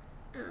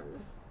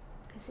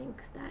 I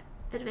think that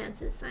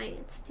advances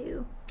science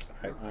too.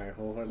 So. I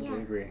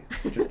wholeheartedly agree.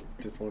 Just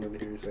wanted to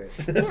hear you say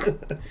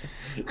it.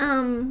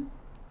 Yeah.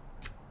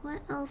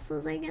 What else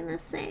was I gonna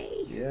say?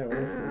 Yeah, what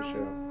was it gonna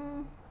show?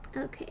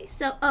 Okay,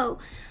 so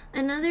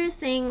another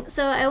thing.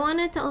 So I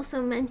wanted to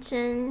also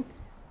mention.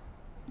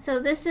 So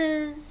this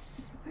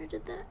is, where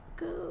did that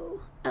go?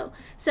 Oh,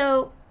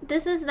 so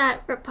this is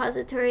that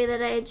repository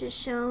that I had just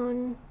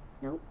shown.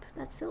 Nope,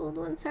 that's the old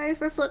one. Sorry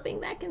for flipping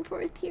back and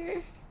forth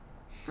here.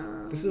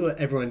 This is what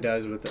everyone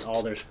does with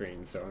all their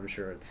screens, so I'm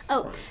sure it's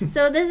fine.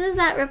 So this is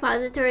that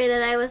repository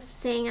that I was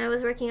saying I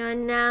was working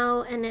on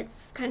now, and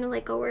it's kind of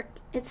like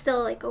it's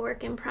still like a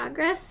work in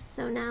progress.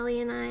 So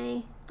Nally and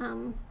I,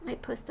 my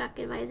postdoc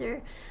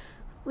advisor,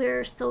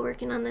 we're still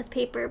working on this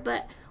paper.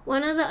 But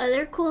one of the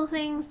other cool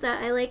things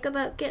that I like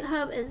about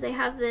GitHub is they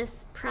have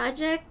this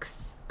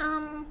projects,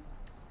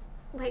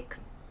 like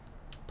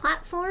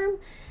platform.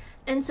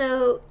 And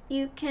so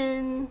you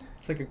can...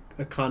 It's like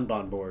a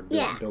Kanban board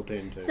built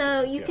into...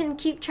 So you can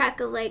keep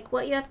track of like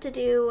what you have to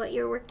do, what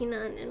you're working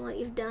on, and what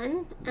you've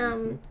done.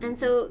 And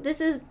so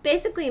this is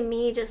basically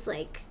me just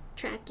like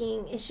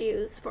tracking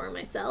issues for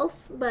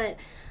myself. But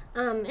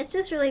it's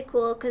just really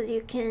cool because you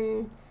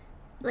can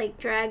like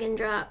drag and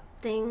drop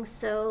things.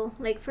 So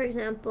like for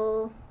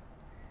example...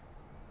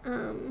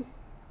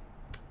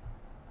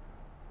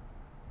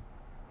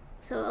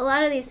 So a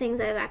lot of these things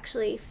I've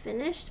actually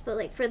finished, but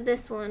like for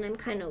this one, I'm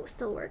kind of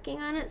still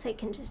working on it, so I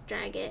can just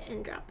drag it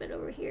and drop it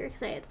over here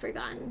because I had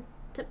forgotten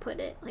to put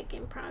it like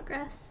in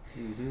progress.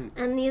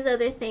 And these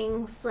other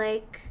things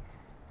like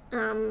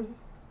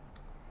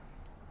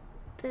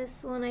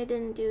this one I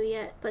didn't do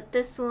yet, but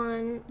this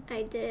one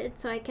I did,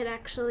 so I could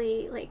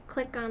actually like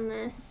click on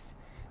this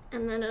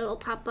and then it'll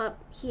pop up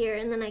here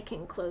and then I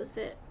can close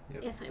it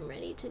if I'm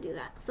ready to do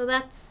that. So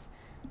that's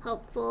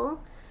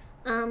helpful.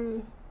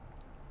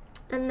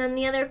 And then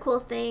the other cool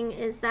thing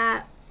is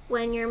that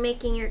when you're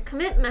making your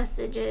commit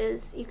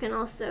messages, you can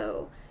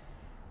also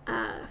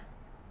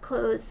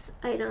close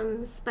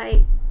items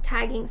by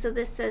tagging. So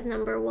this says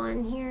number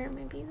 1 here.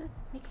 Maybe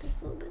make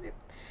this a little better.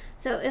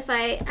 So if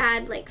I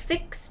add like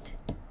fixed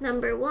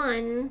number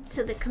 1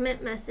 to the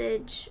commit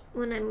message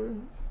when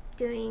I'm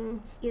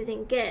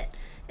using Git,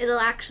 it'll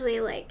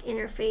actually like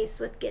interface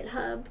with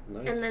GitHub,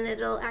 and then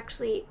it'll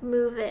actually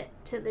move it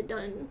to the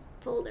done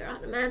folder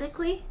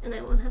automatically, and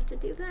I won't have to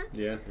do that.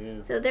 Yeah.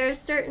 So there's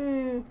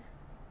certain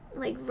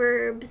like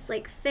verbs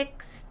like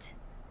fixed,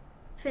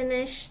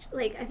 finished,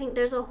 like I think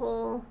there's a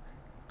whole,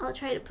 I'll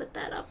try to put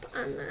that up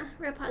on the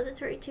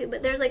repository too,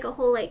 but there's like a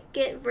whole like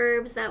Git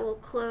verbs that will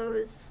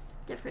close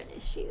different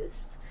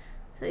issues.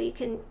 So you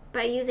can,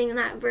 by using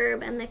that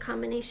verb and the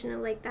combination of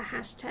like the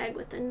hashtag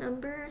with a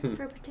number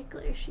for a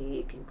particular issue,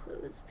 you can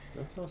close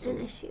an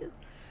issue.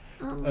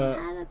 I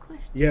had a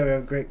question. Yeah, we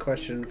have a great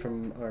question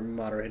from our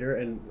moderator,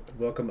 and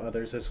welcome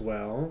others as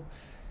well.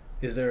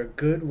 Is there a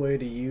good way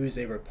to use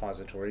a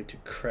repository to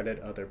credit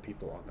other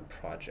people on the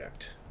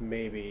project?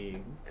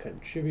 Maybe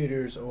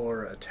contributors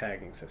or a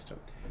tagging system?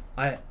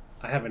 I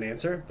have an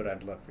answer, but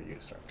I'd love for you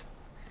to start.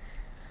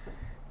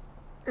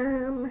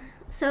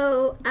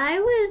 So I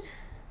would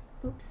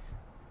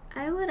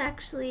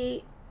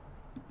actually,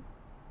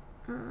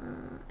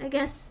 I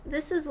guess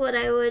this is what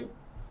I would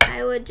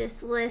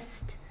just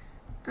list,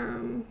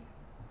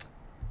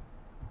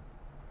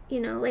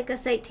 like a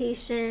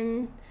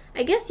citation.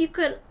 I guess you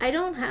could, I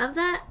don't have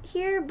that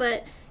here,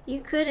 but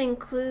you could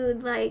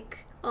include like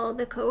all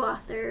the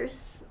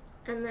co-authors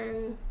and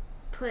then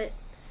put,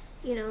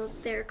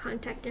 their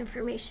contact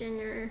information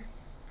or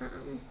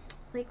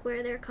like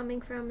where they're coming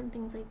from and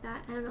things like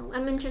that. I don't know.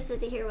 I'm interested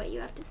to hear what you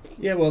have to say.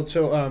 Yeah, well,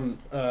 so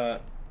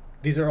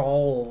these are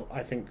all,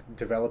 I think,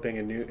 developing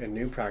and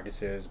new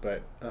practices,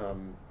 but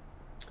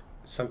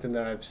something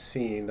that I've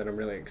seen that I'm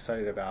really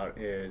excited about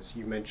is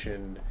you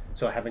mentioned,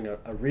 so having a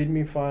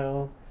README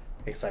file,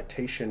 a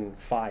citation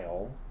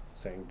file,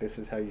 saying this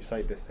is how you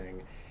cite this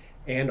thing,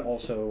 and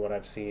also what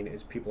I've seen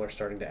is people are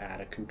starting to add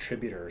a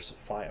contributors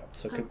file,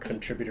 so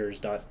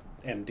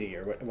contributors.md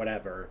or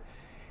whatever,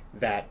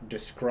 that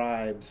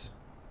describes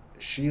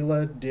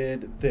Sheila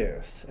did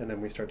this, and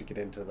then we start to get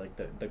into like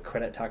the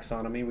credit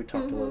taxonomy we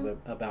talked a little bit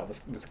about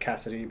with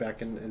Cassidy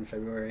back in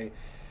February.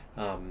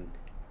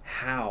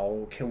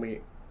 How can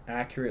we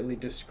accurately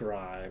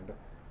describe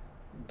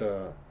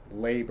the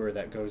labor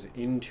that goes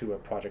into a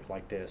project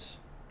like this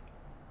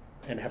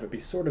and have it be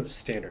sort of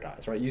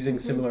standardized, right? Using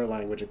similar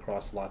language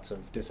across lots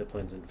of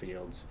disciplines and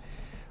fields.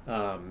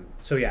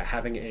 So yeah,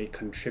 having a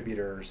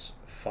contributors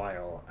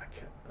file.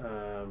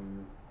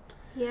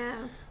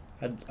 Yeah.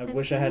 I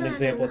wish I had an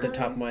example at the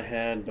top of my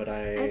head, but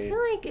I feel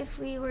like if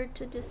we were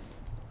to just...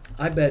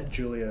 I bet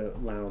Julia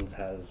Lowndes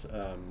has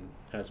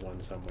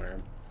one somewhere.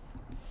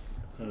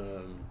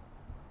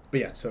 But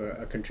yeah, so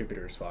a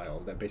contributors file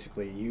that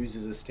basically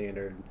uses a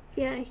standard.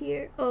 Yeah,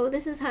 here. Oh,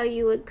 this is how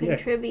you would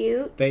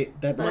contribute. Yeah,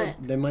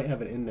 they might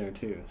have it in there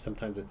too.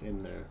 Sometimes it's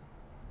in there.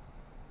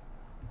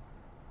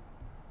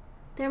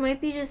 There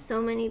might be just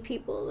so many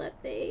people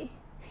that they...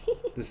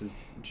 This is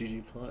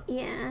ggplot?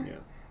 Yeah.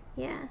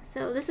 Yeah,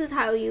 so this is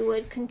how you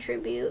would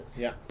contribute.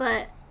 Yeah.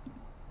 But,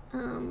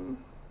 And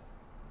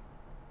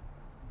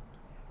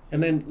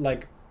then,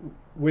 like,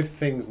 with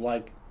things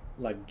like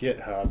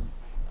GitHub,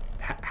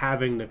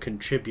 having the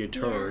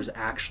contributors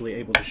actually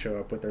able to show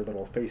up with their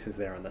little faces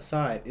there on the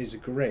side is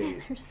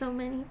great. There's so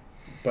many.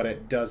 But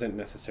it doesn't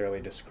necessarily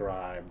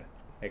describe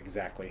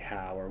exactly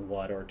how or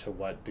what or to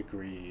what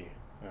degree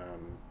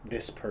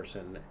this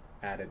person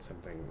added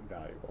something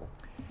valuable.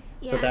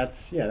 Yeah.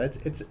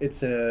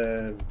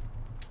 So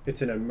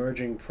it's an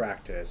emerging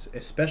practice,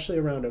 especially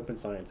around open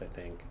science, I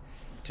think,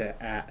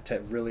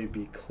 to really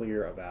be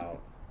clear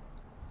about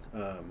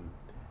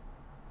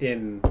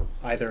in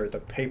either the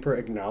paper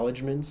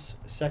acknowledgements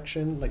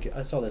section, like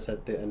I saw this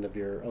at the end of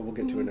your, we'll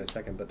get to it in a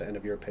second, but the end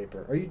of your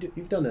paper, or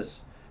you've done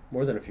this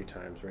more than a few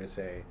times where you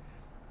say,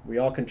 we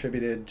all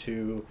contributed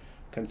to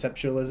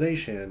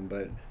conceptualization,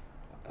 but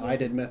I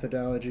did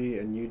methodology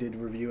and you did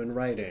review and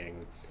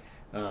writing.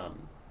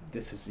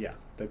 This is,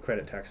 the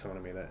credit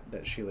taxonomy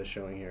that Sheila's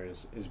showing here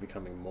is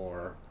becoming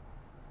more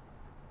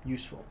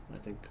useful, I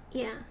think.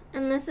 Yeah,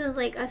 and this is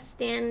like a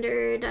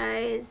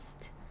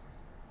standardized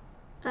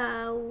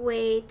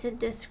way to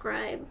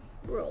describe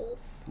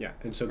roles. Yeah,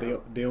 and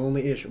so the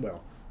only issue,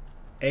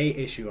 a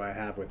issue I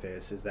have with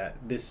this is that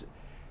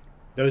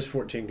those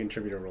 14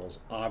 contributor roles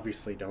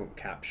obviously don't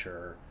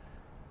capture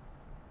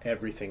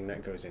everything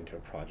that goes into a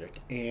project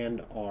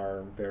and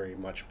are very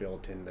much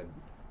built in the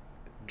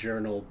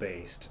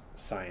journal-based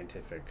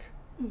scientific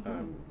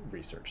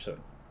research, so it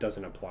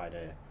doesn't apply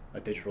to a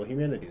digital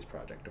humanities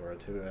project or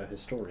to a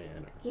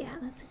historian. Yeah,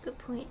 that's a good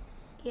point.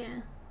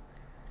 Yeah.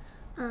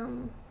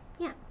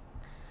 Yeah.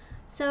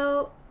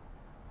 So,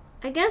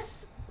 I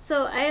guess,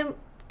 I've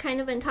kind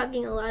of been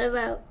talking a lot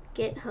about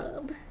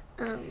GitHub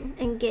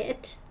and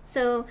Git.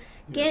 So,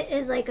 Git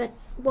is like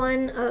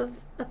one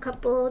of a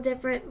couple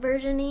different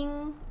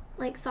versioning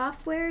like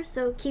software.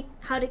 So,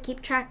 how to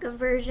keep track of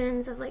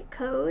versions of like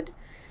code.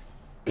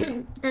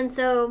 And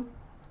so,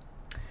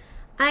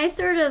 I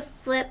sort of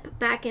flip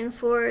back and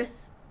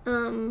forth.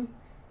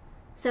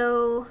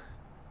 So,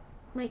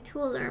 my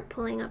tools aren't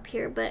pulling up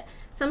here, but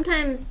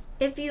sometimes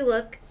if you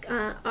look,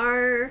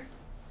 our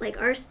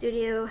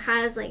studio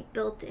has like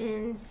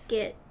built-in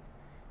Git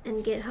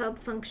and GitHub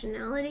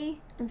functionality,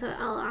 and so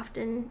I'll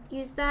often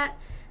use that.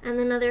 And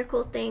another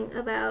cool thing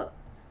about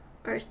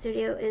our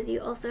studio is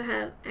you also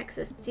have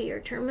access to your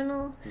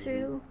terminal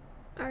through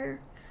our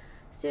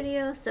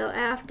studio, so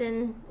I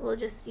often will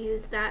just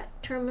use that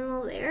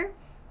terminal there.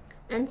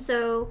 And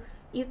so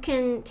you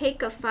can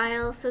take a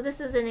file. So this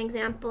is an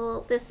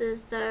example. This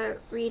is the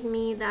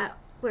README that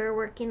we're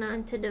working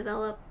on to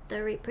develop the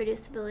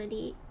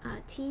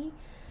reproducibility-tea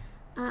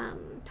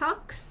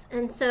talks.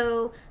 And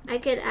so I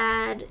could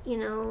add,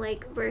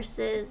 like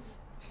verses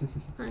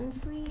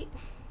unsweet.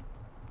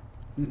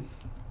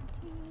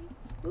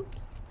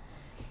 Oops.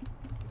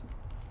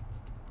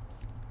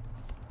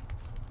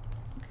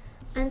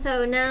 And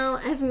so now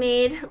I've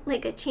made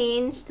like a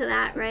change to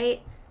that,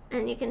 right?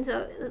 And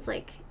so it's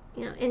like,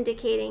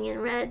 indicating in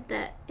red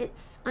that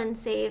it's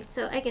unsaved.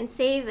 So I can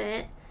save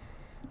it,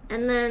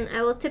 and then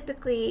I will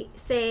typically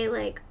say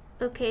like,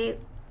 okay,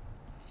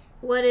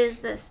 what is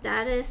the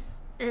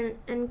status?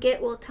 And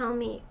Git will tell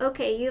me,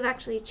 okay, you've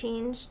actually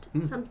changed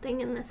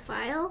something in this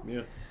file.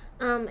 Yeah.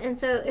 And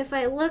so if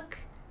I look,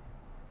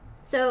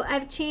 so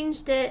I've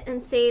changed it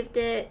and saved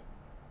it.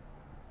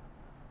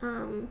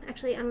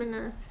 Actually, I'm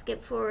gonna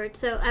skip forward.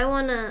 So I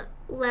wanna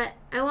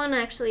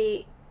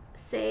actually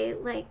say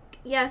like,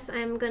 yes,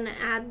 I'm going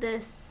to add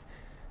this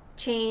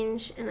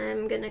change and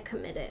I'm going to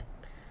commit it.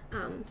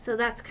 So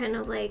that's kind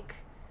of like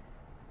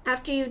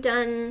after you've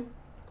done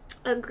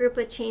a group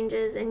of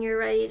changes and you're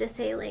ready to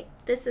say like,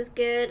 this is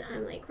good,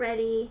 I'm like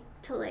ready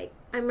to like,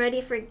 I'm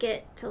ready for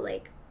Git to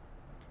like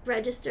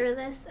register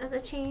this as a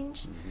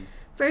change. Mm-hmm.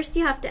 First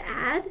you have to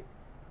add.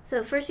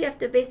 So first you have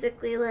to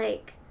basically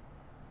like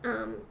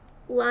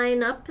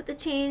line up the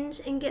change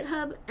in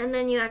GitHub, and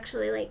then you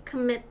actually like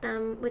commit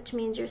them, which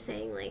means you're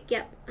saying like,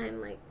 yep,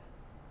 I'm like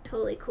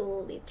totally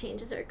cool, these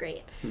changes are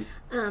great.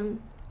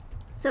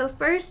 So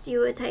first you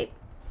would type,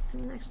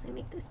 I'm gonna actually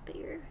make this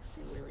bigger,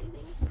 so I'm really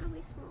think it's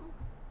probably small.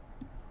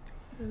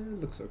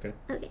 It looks okay.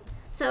 Okay,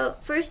 so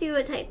first you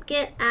would type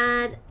git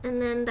add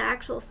and then the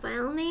actual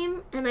file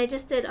name, and I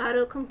just did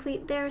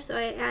autocomplete there, so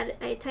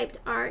I typed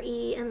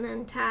RE and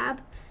then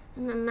tab,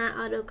 and then that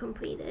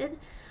auto-completed.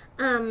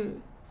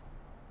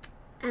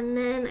 And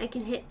then I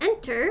can hit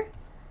enter,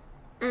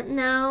 and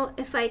now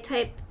if I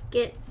type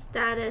git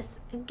status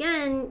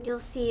again, you'll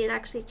see it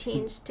actually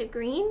changed to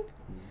green.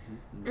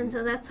 And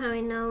so that's how I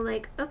know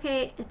like,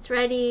 okay, it's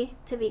ready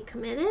to be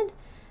committed.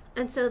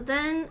 And so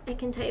then I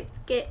can type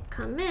git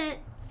commit,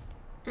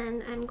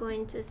 and I'm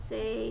going to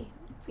say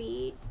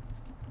read,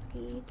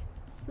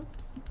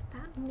 oops,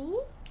 that me?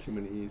 Too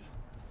many E's.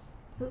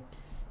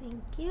 Oops,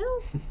 thank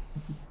you.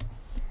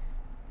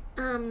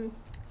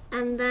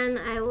 And then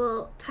I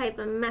will type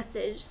a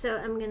message. So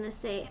I'm going to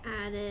say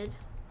added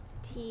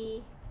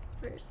T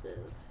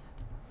versus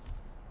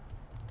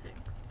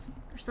text,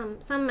 or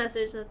some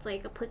message that's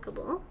like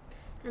applicable,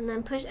 and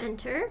then push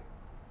enter.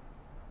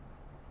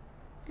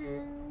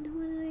 And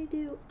what did I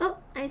do? Oh,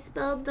 I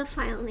spelled the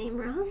file name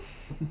wrong.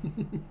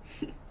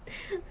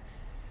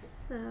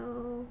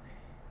 So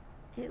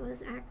it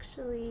was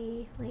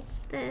actually like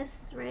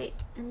this, right?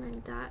 And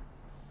then dot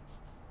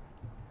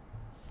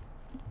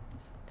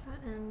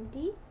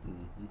md,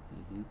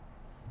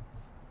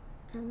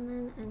 and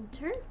then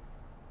enter.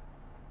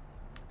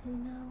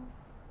 And now,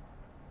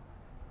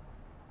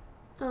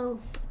 oh,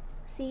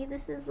 see,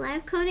 this is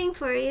live coding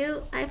for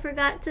you. I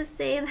forgot to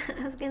say that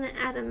I was going to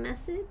add a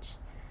message,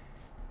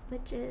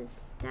 which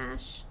is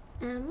 -m,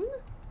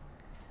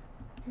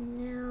 and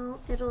now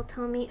it'll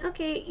tell me,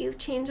 okay, you've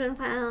changed one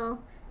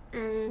file,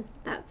 and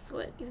that's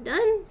what you've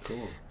done.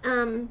 Cool.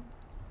 And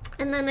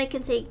then I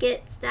can say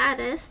git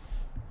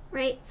status,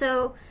 right?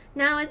 So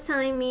now it's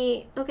telling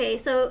me, okay,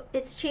 so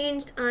it's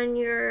changed on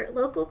your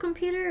local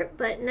computer,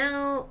 but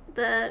now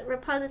the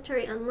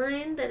repository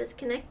online that it's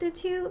connected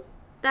to,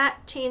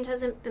 that change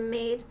hasn't been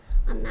made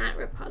on that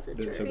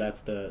repository. So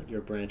that's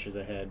your branch is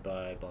ahead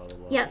by blah, blah,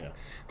 blah. Yep. Yeah.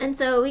 And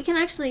so we can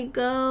actually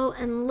go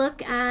and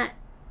look at,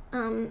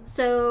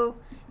 so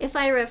if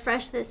I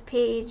refresh this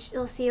page,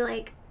 you'll see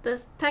like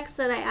the text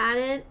that I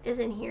added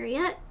isn't here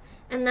yet.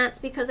 And that's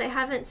because I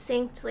haven't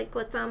synced like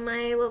what's on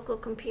my local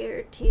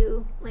computer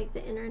to like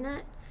the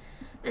internet.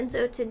 And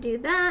so to do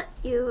that,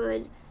 you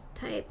would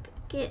type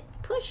git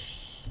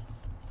push,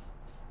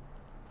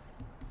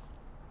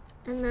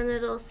 and then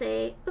it'll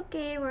say,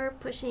 okay, we're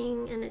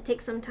pushing, and it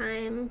takes some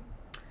time.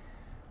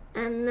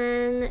 And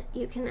then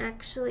you can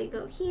actually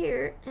go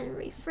here and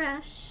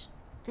refresh,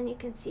 and you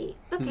can see,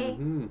 okay.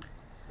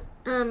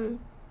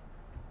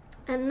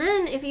 And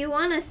then if you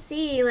want to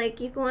see, like,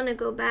 you want to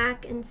go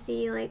back and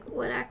see, like,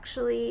 what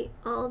actually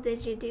all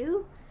did you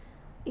do,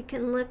 you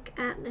can look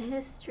at the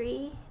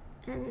history,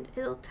 and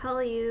it'll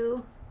tell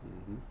you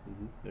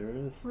there it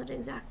is, what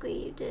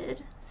exactly you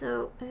did.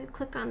 So if you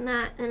click on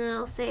that, and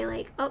it'll say,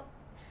 like, oh,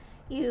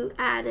 you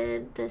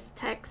added this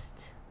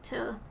text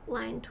to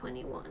line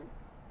 21.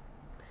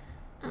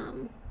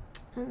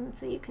 And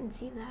so you can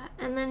see that.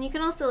 And then you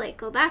can also, like,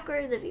 go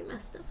backwards if you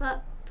mess stuff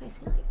up. If I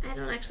say, like, I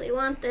don't actually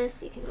want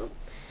this, you can go.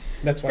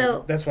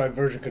 That's why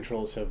version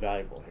control is so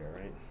valuable here,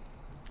 right?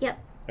 Yep.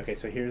 Okay,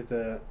 so here's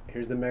the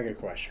mega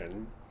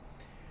question.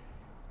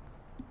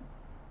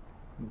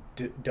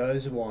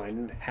 Does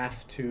one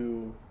have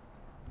to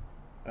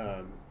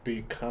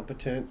be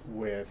competent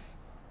with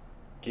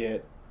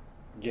Git,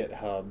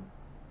 GitHub,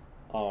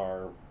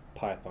 R,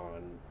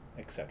 Python,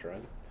 etc.,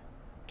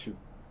 to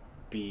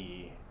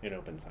be an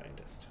open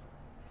scientist?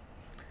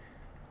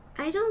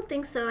 I don't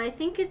think so. I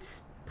think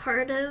it's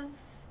part of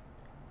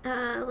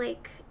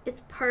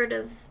it's part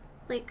of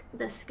like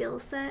the skill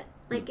set.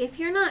 Like if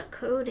you're not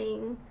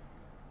coding,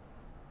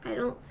 I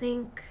don't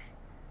think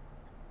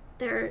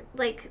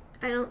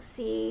I don't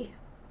see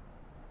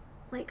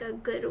like a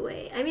good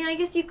way. I mean, I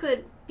guess you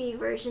could be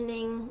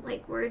versioning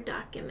like Word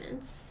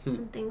documents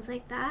and things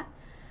like that,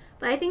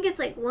 but I think it's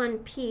like one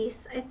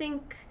piece. I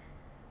think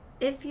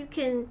if you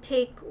can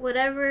take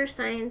whatever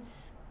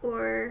science,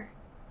 or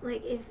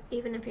like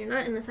even if you're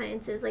not in the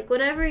sciences, like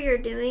whatever you're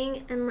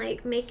doing, and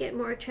like make it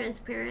more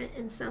transparent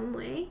in some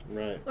way,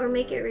 right, or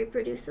make it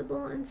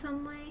reproducible in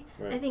some way,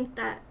 right. I think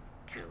that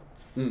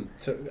counts.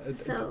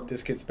 So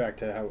this gets back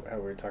to how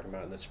we were talking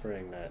about in the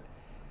spring, that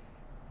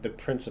the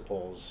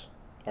principles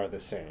are the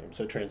same.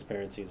 So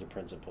transparency is a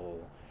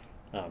principle.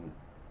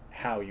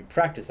 How you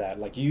practice that,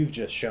 like you've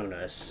just shown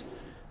us,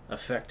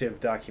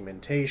 effective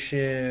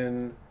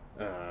documentation,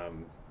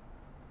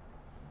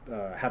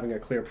 having a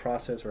clear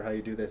process or how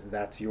you do this,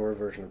 that's your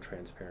version of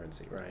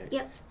transparency, right?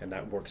 Yep. And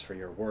that works for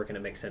your work and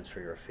it makes sense for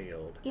your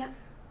field. Yep.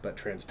 But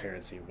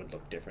transparency would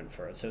look different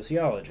for a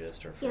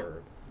sociologist or for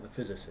Yep. a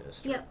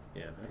physicist. Yep.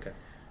 Yeah, okay.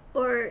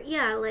 Or,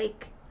 yeah,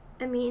 like,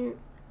 I mean,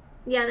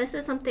 yeah, this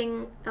is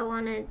something I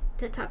wanted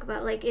to talk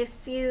about. Like,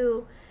 if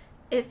you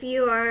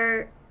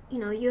are, you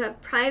know, you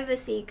have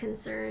privacy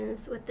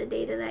concerns with the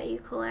data that you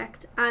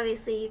collect,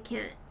 obviously you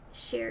can't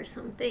share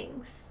some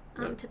things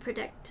to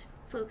protect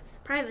folks'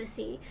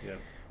 privacy. Yeah.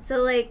 So,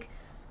 like,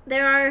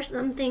 there are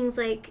some things,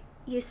 like,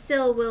 you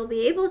still will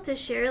be able to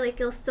share. Like,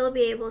 you'll still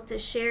be able to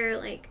share,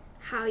 like,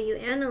 how you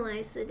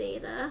analyze the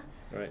data.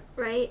 Right.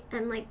 Right?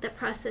 And, like, the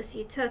process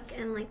you took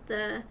and, like,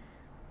 the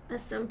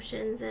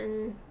assumptions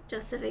and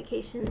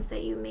justifications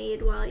that you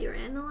made while you're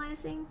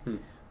analyzing.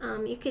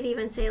 You could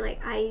even say,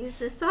 like, I used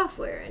this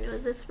software and it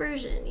was this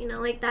version, you know,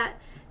 like that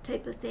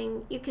type of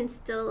thing. You can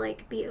still,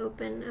 like, be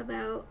open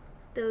about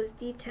those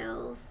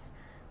details,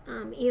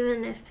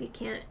 even if you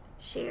can't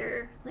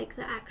share, like,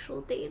 the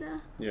actual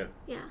data. Yeah.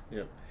 Yeah.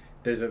 Yeah.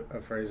 There's a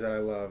phrase that I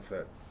love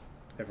that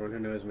everyone who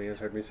knows me has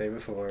heard me say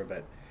before,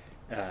 but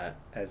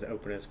as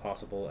open as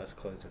possible, as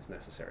closed as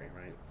necessary,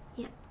 right?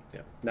 Yeah.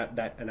 Yeah. Not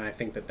that, and I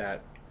think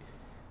that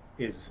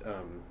is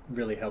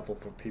really helpful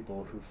for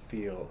people who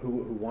feel who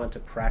want to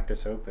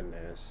practice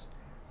openness,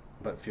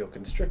 but feel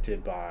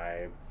constricted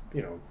by,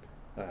 you know,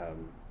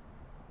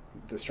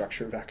 the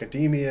structure of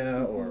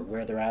academia or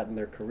where they're at in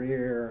their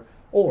career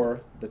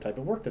or the type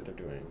of work that they're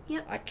doing.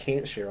 Yep. I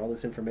can't share all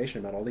this information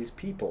about all these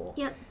people.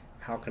 Yep.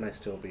 How can I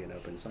still be an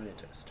open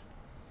scientist?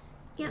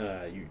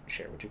 Yep. You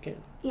share what you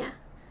can. Yeah.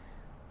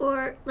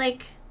 Or,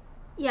 like,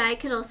 yeah, I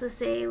could also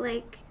say,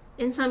 like,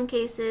 in some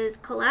cases,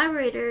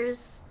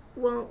 collaborators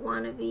won't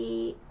want to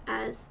be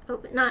as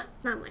open. Not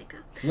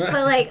Micah, but,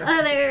 like,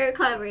 other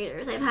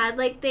collaborators I've had,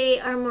 like, they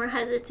are more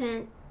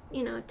hesitant,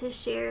 you know, to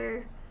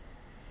share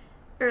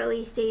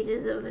early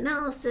stages of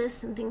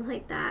analysis and things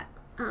like that.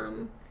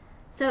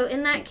 So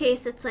in that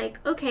case, it's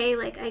like, okay,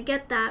 like, I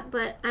get that,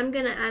 but I'm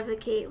going to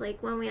advocate,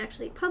 like, when we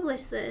actually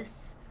publish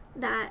this,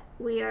 that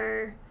we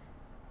are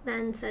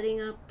then setting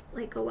up,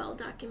 like, a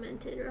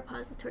well-documented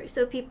repository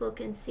so people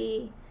can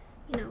see,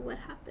 you know, what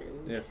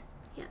happened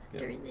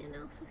during the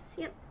analysis.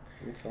 Yep.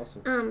 That's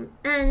awesome.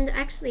 And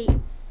actually,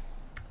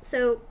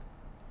 so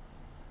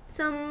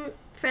some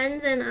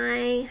friends and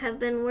I have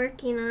been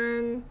working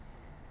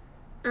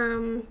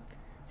on,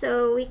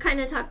 so we kind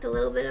of talked a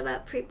little bit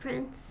about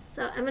preprints.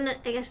 So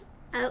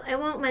I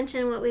won't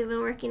mention what we've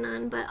been working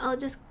on, but I'll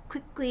just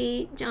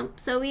quickly jump.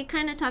 So we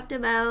kind of talked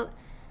about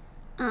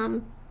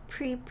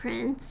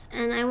preprints,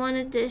 and I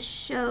wanted to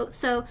show,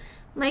 so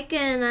Micah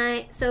and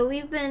I, so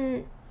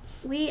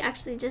we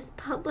actually just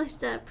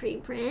published a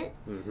preprint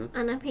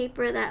on a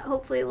paper that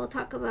hopefully we'll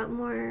talk about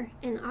more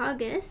in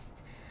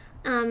August.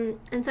 And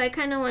so I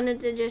kind of wanted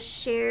to just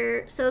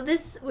share, so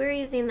we're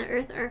using the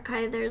Earth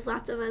Archive. There's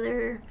lots of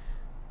other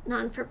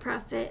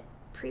non-for-profit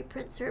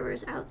preprint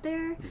servers out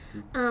there.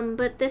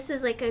 But this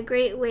is, like, a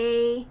great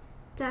way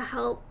to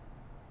help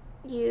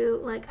you,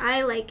 like,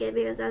 I like it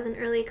because as an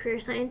early career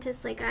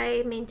scientist, like,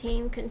 I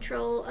maintain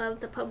control of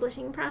the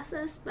publishing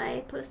process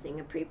by posting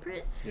a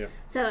preprint. Yeah.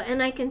 So,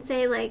 and I can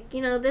say, like,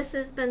 you know, this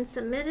has been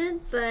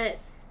submitted,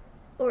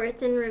 or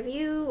it's in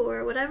review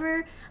or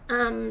whatever.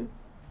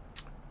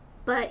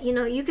 But, you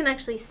know, you can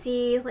actually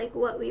see, like,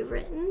 what we've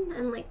written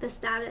and, like, the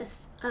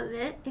status of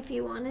it if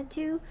you wanted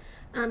to.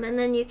 And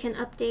then you can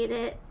update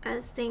it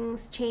as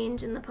things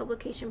change in the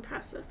publication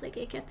process, like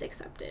it gets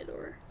accepted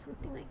or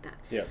something like that.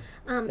 Yeah.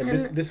 And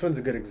this one's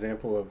a good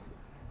example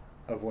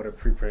of what a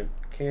preprint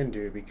can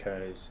do,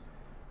 because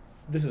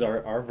this is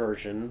our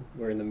version.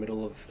 We're in the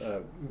middle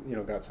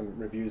of, got some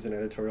reviews and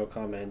editorial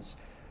comments.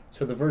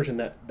 So the version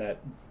that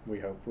we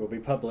hope will be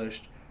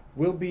published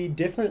will be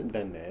different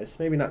than this.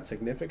 Maybe not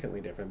significantly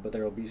different, but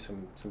there will be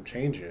some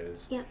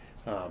changes. Yeah.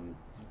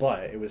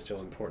 But it was still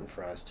important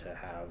for us to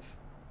have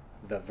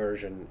the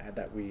version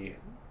that we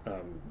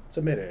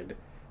submitted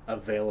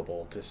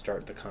available to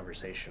start the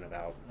conversation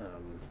about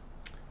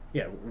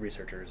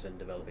researchers and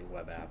developing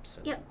web apps.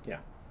 And, yep. Yeah.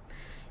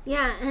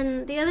 Yeah,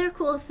 and the other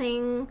cool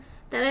thing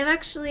that I've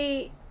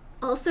actually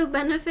also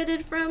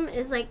benefited from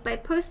is, like, by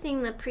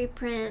posting the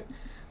preprint,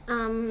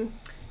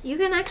 you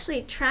can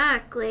actually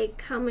track,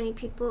 like, how many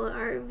people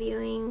are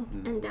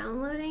viewing and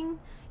downloading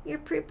your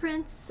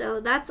preprints. So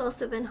that's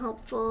also been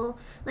helpful.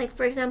 Like,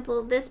 for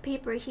example, this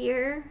paper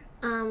here,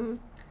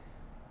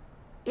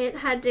 it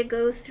had to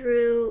go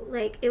through,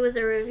 like, it was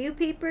a review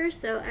paper,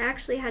 so I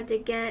actually had to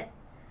get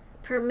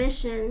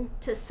permission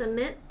to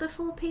submit the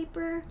full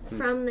paper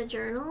from the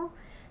journal.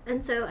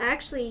 And so I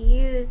actually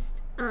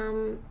used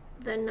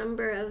the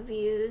number of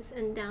views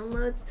and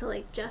downloads to,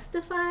 like,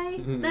 justify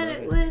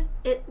that nice.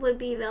 it would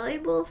be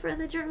valuable for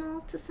the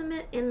journal to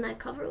submit in the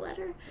cover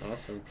letter.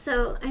 Awesome.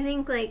 So I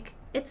think, like,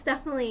 it's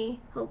definitely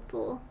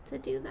helpful to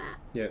do that.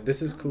 Yeah,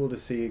 this is cool to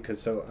see,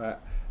 because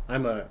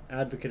I'm an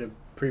advocate of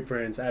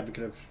preprints,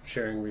 advocate of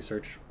sharing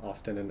research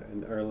often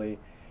and early,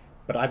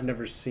 but I've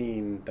never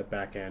seen the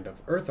back end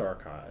of Earth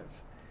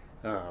Archive,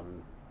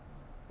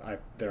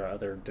 there are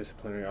other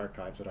disciplinary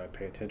archives that I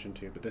pay attention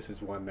to, but this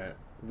is one that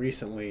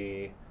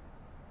recently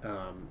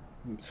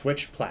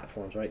switched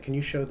platforms. Right? Can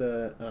you show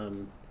the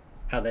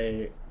how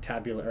they how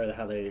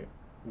they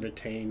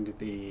retained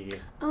the?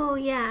 Oh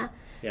yeah.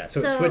 Yeah.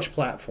 So it switched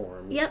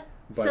platforms. Yep.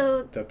 But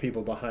so the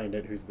people behind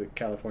it, who's the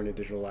California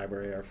Digital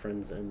Library, our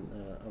friends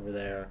over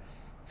there,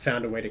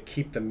 found a way to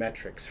keep the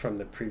metrics from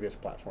the previous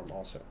platform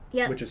also,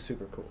 which is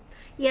super cool.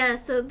 Yeah,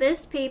 so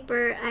this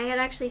paper I had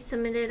actually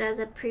submitted as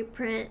a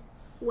preprint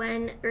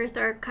when Earth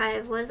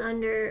Archive was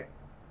under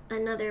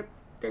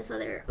this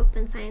other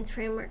open science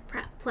framework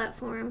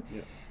platform.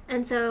 Yeah.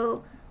 And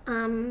so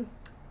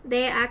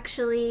they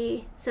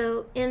actually,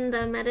 so in the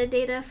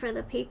metadata for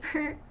the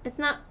paper, it's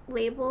not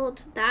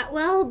labeled that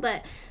well,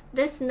 but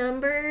this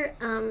number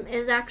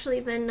is actually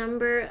the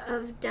number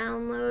of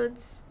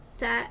downloads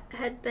that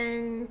had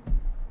been,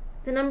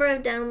 the number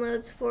of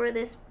downloads for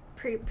this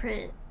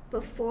preprint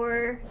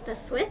before the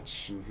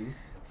switch. Mm-hmm.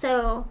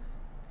 So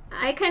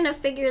I kind of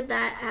figured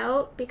that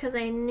out because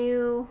I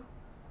knew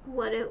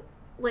what it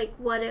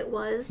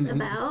was mm-hmm.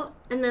 about,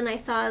 and then I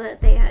saw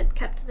that they had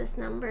kept this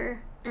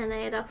number, and I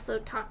had also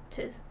talked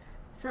to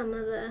some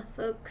of the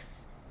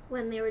folks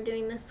when they were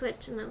doing the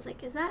switch, and I was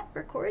like, is that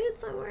recorded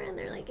somewhere? And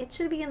they're like, it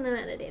should be in the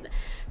metadata.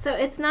 So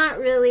it's not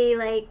really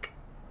like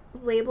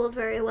labeled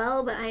very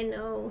well, but I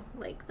know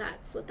like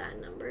that's what that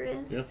number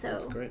is. Yeah, so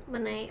that's great.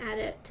 When I add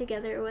it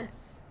together with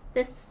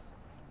this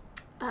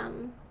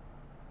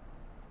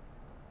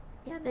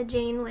the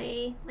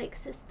Janeway like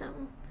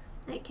system,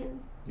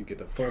 you get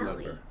the full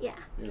number. Yeah,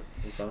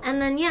 that's awesome.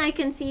 And then I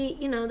can see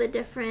the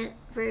different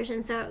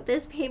versions. So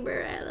this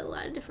paper had a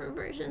lot of different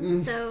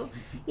versions. So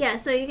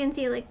so you can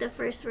see like the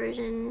first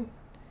version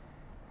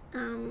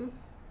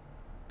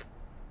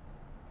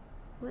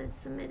was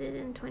submitted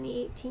in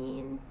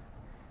 2018,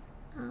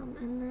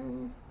 and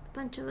then a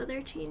bunch of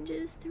other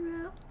changes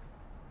throughout.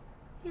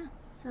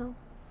 So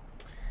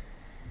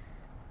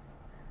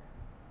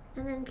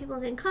and then people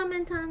can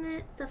comment on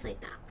it, stuff like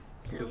that.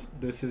 So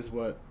this is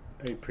what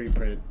a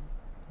preprint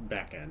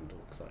back end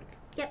looks like.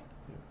 Yep.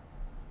 Yeah.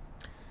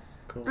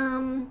 Cool.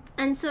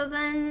 And so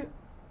then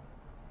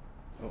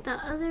the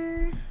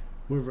other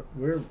we're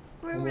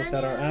almost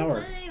at our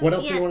hour. What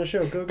else do you want to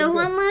show? Go.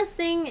 One last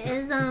thing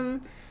is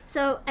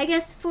so I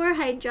guess for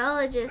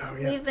hydrologists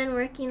we've been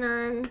working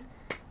on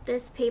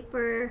this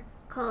paper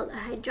called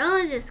A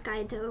Hydrologist's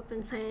Guide to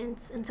Open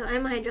Science, and so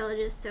I'm a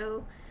hydrologist,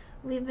 so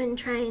we've been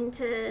trying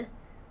to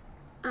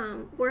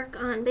work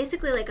on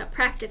basically like a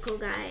practical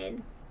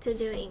guide to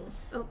doing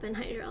open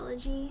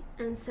hydrology.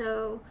 And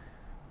so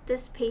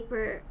this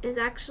paper is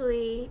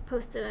actually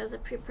posted as a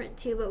preprint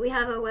too, but we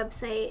have a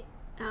website.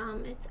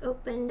 It's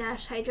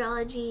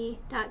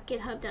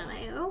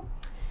open-hydrology.github.io,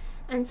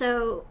 and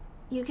so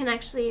you can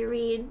actually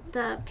read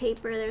the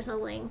paper. There's a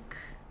link,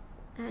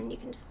 and you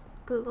can just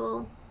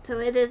Google. So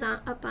it is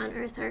up on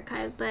Earth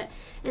Archive, but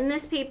in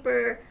this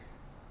paper,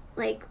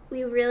 like,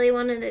 we really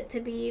wanted it to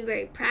be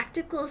very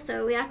practical,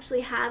 so we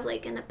actually have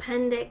like an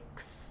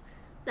appendix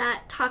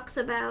that talks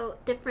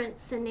about different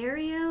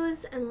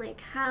scenarios and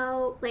like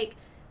how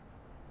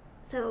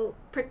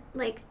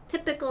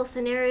typical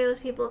scenarios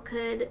people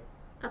could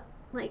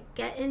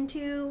get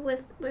into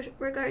with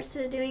regards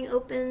to doing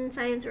open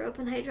science or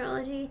open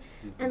hydrology,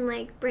 mm-hmm. and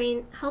like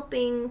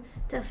helping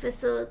to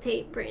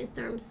facilitate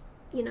brainstorms.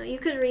 You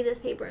could read this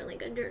paper in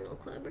like a journal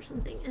club or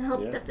something and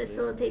help to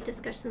facilitate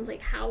discussions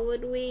like how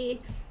would we,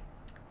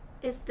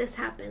 if this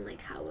happened,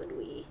 like how would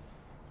we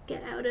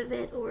get out of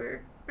it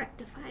or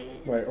rectify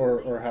it? Right, or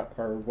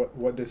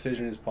what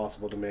decision is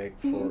possible to make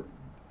for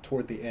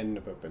toward the end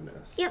of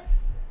openness. Yep.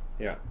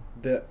 Yeah.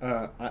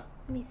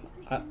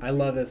 I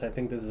love this. I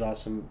think this is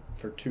awesome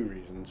for two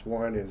reasons.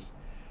 One is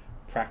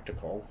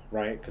practical,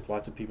 right? Because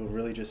lots of people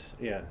really just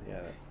here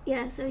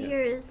is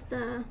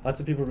the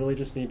lots of people really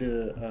just need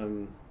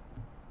to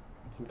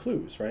some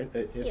clues, right?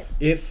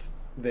 If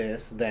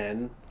this,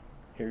 then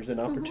here's an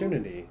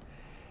opportunity.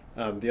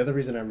 Mm-hmm. The other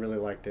reason I really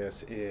like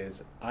this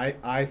is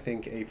I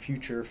think a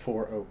future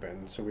for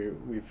open. So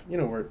we've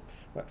we're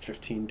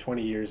 15,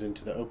 20 years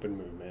into the open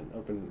movement,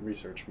 open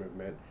research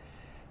movement.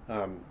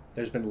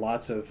 There's been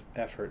lots of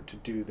effort to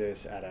do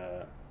this at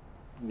a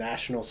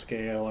national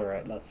scale or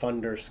at a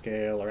funder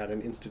scale or at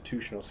an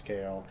institutional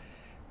scale.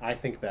 I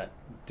think that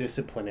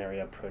disciplinary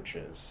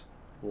approaches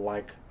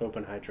like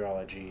open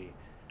hydrology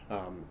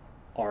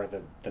are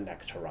the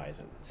next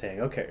horizon.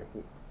 Saying, okay,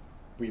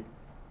 we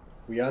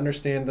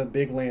understand the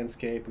big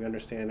landscape, we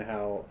understand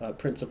how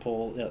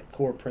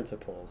core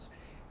principles.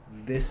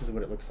 This is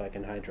what it looks like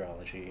in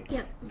hydrology.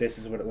 Yep. This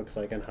is what it looks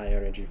like in high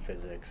energy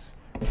physics.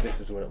 This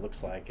is what it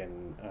looks like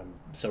in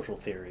social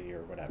theory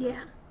or whatever.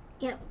 Yeah.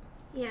 Yep.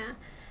 Yeah.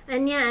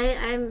 And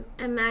I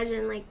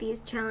imagine like these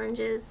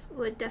challenges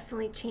would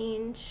definitely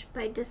change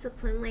by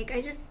discipline. Like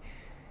I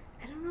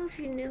don't know if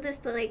you knew this,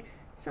 but like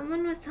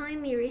someone was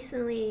telling me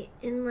recently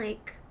in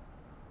like,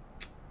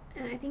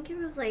 I think it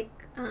was like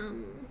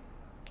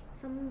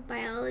some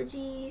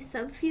biology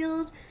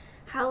subfield,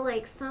 how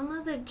like some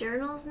of the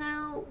journals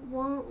now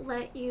won't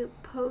let you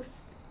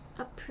post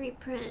a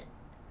preprint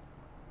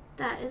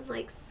that is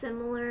like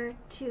similar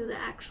to the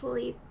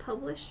actually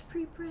published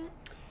preprint?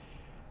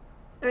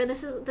 Or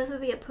this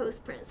would be a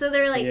post-print. So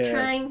they're like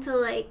trying to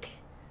like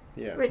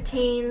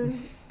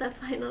retain the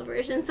final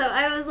version. So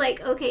I was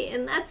like, okay,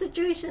 in that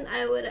situation,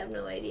 I would have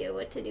no idea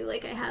what to do.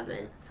 Like, I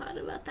haven't thought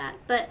about that.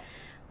 But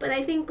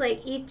I think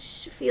like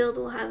each field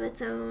will have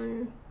its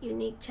own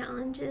unique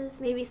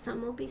challenges. Maybe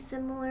some will be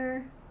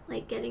similar,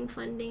 like getting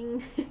funding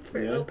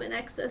for open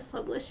access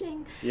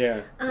publishing.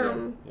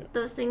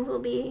 Those things will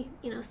be,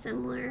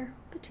 similar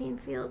between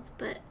fields,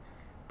 but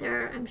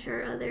there are, I'm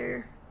sure,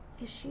 other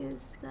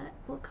issues that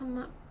will come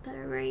up that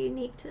are very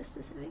unique to a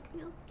specific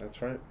field.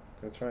 That's right.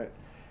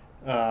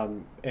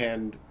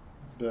 And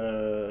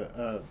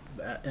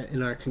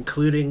in our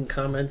concluding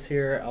comments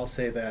here, I'll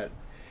say that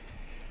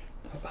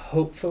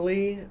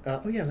hopefully,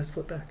 let's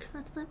flip back.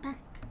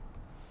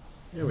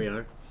 There we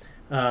are.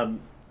 My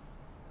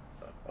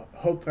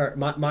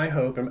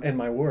hope and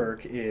my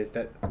work is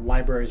that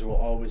libraries will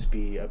always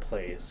be a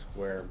place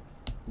where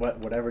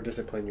whatever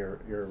discipline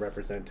you're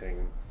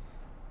representing,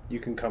 you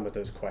can come with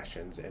those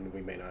questions, and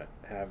we may not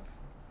have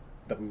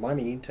the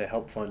money to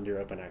help fund your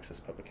open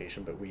access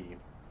publication, but we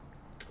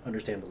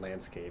understand the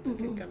landscape and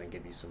can kind of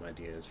give you some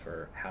ideas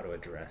for how to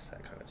address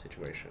that kind of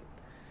situation.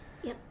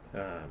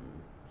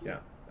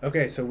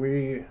 Okay, so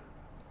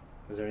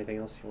was there anything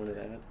else you wanted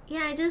to add?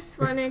 Yeah, I just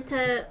wanted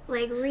to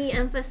like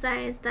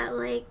re-emphasize that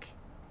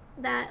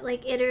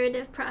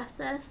iterative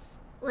process.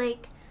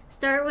 Like,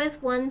 start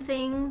with one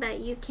thing that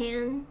you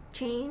can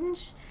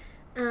change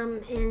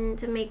and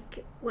to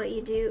make what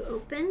you do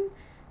open,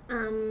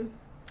 and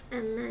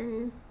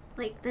then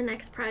like the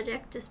next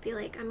project, just be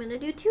like, I'm gonna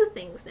do 2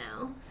 things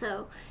now.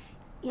 So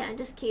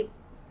just keep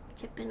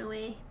chipping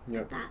away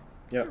at that.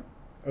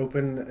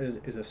 Open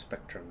is a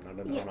spectrum, not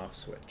an on-off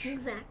switch.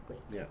 Exactly.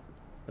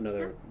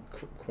 Another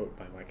quote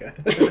by Micah.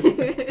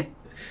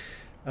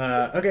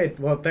 Okay,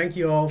 well, thank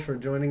you all for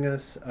joining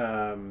us.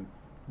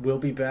 We'll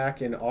be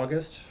back in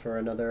August for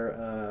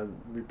another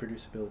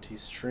reproducibility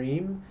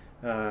stream.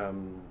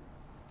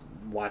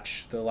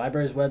 Watch the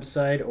library's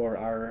website or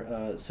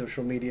our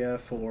social media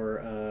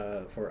for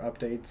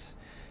updates.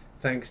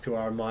 Thanks to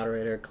our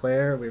moderator,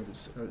 Claire. We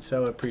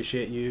so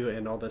appreciate you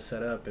and all the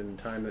setup and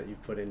time that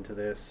you've put into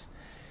this.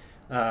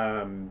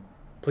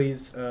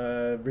 Please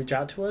reach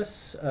out to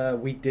us.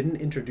 We didn't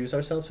introduce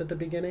ourselves at the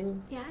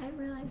beginning. Yeah, I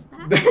realized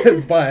that.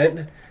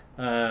 But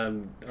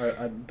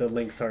the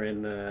links are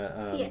in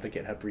the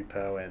GitHub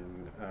repo,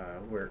 and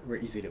we're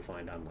easy to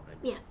find online.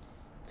 Yeah.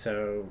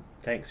 So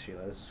thanks,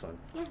 Sheila. This is fun.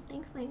 Yeah,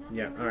 thanks, Micah.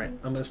 Yeah, all right.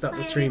 I'm going to stop the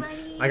Bye, stream.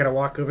 everybody. I got to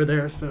walk over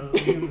there, so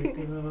here we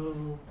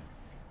go.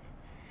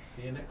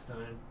 See you next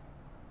time.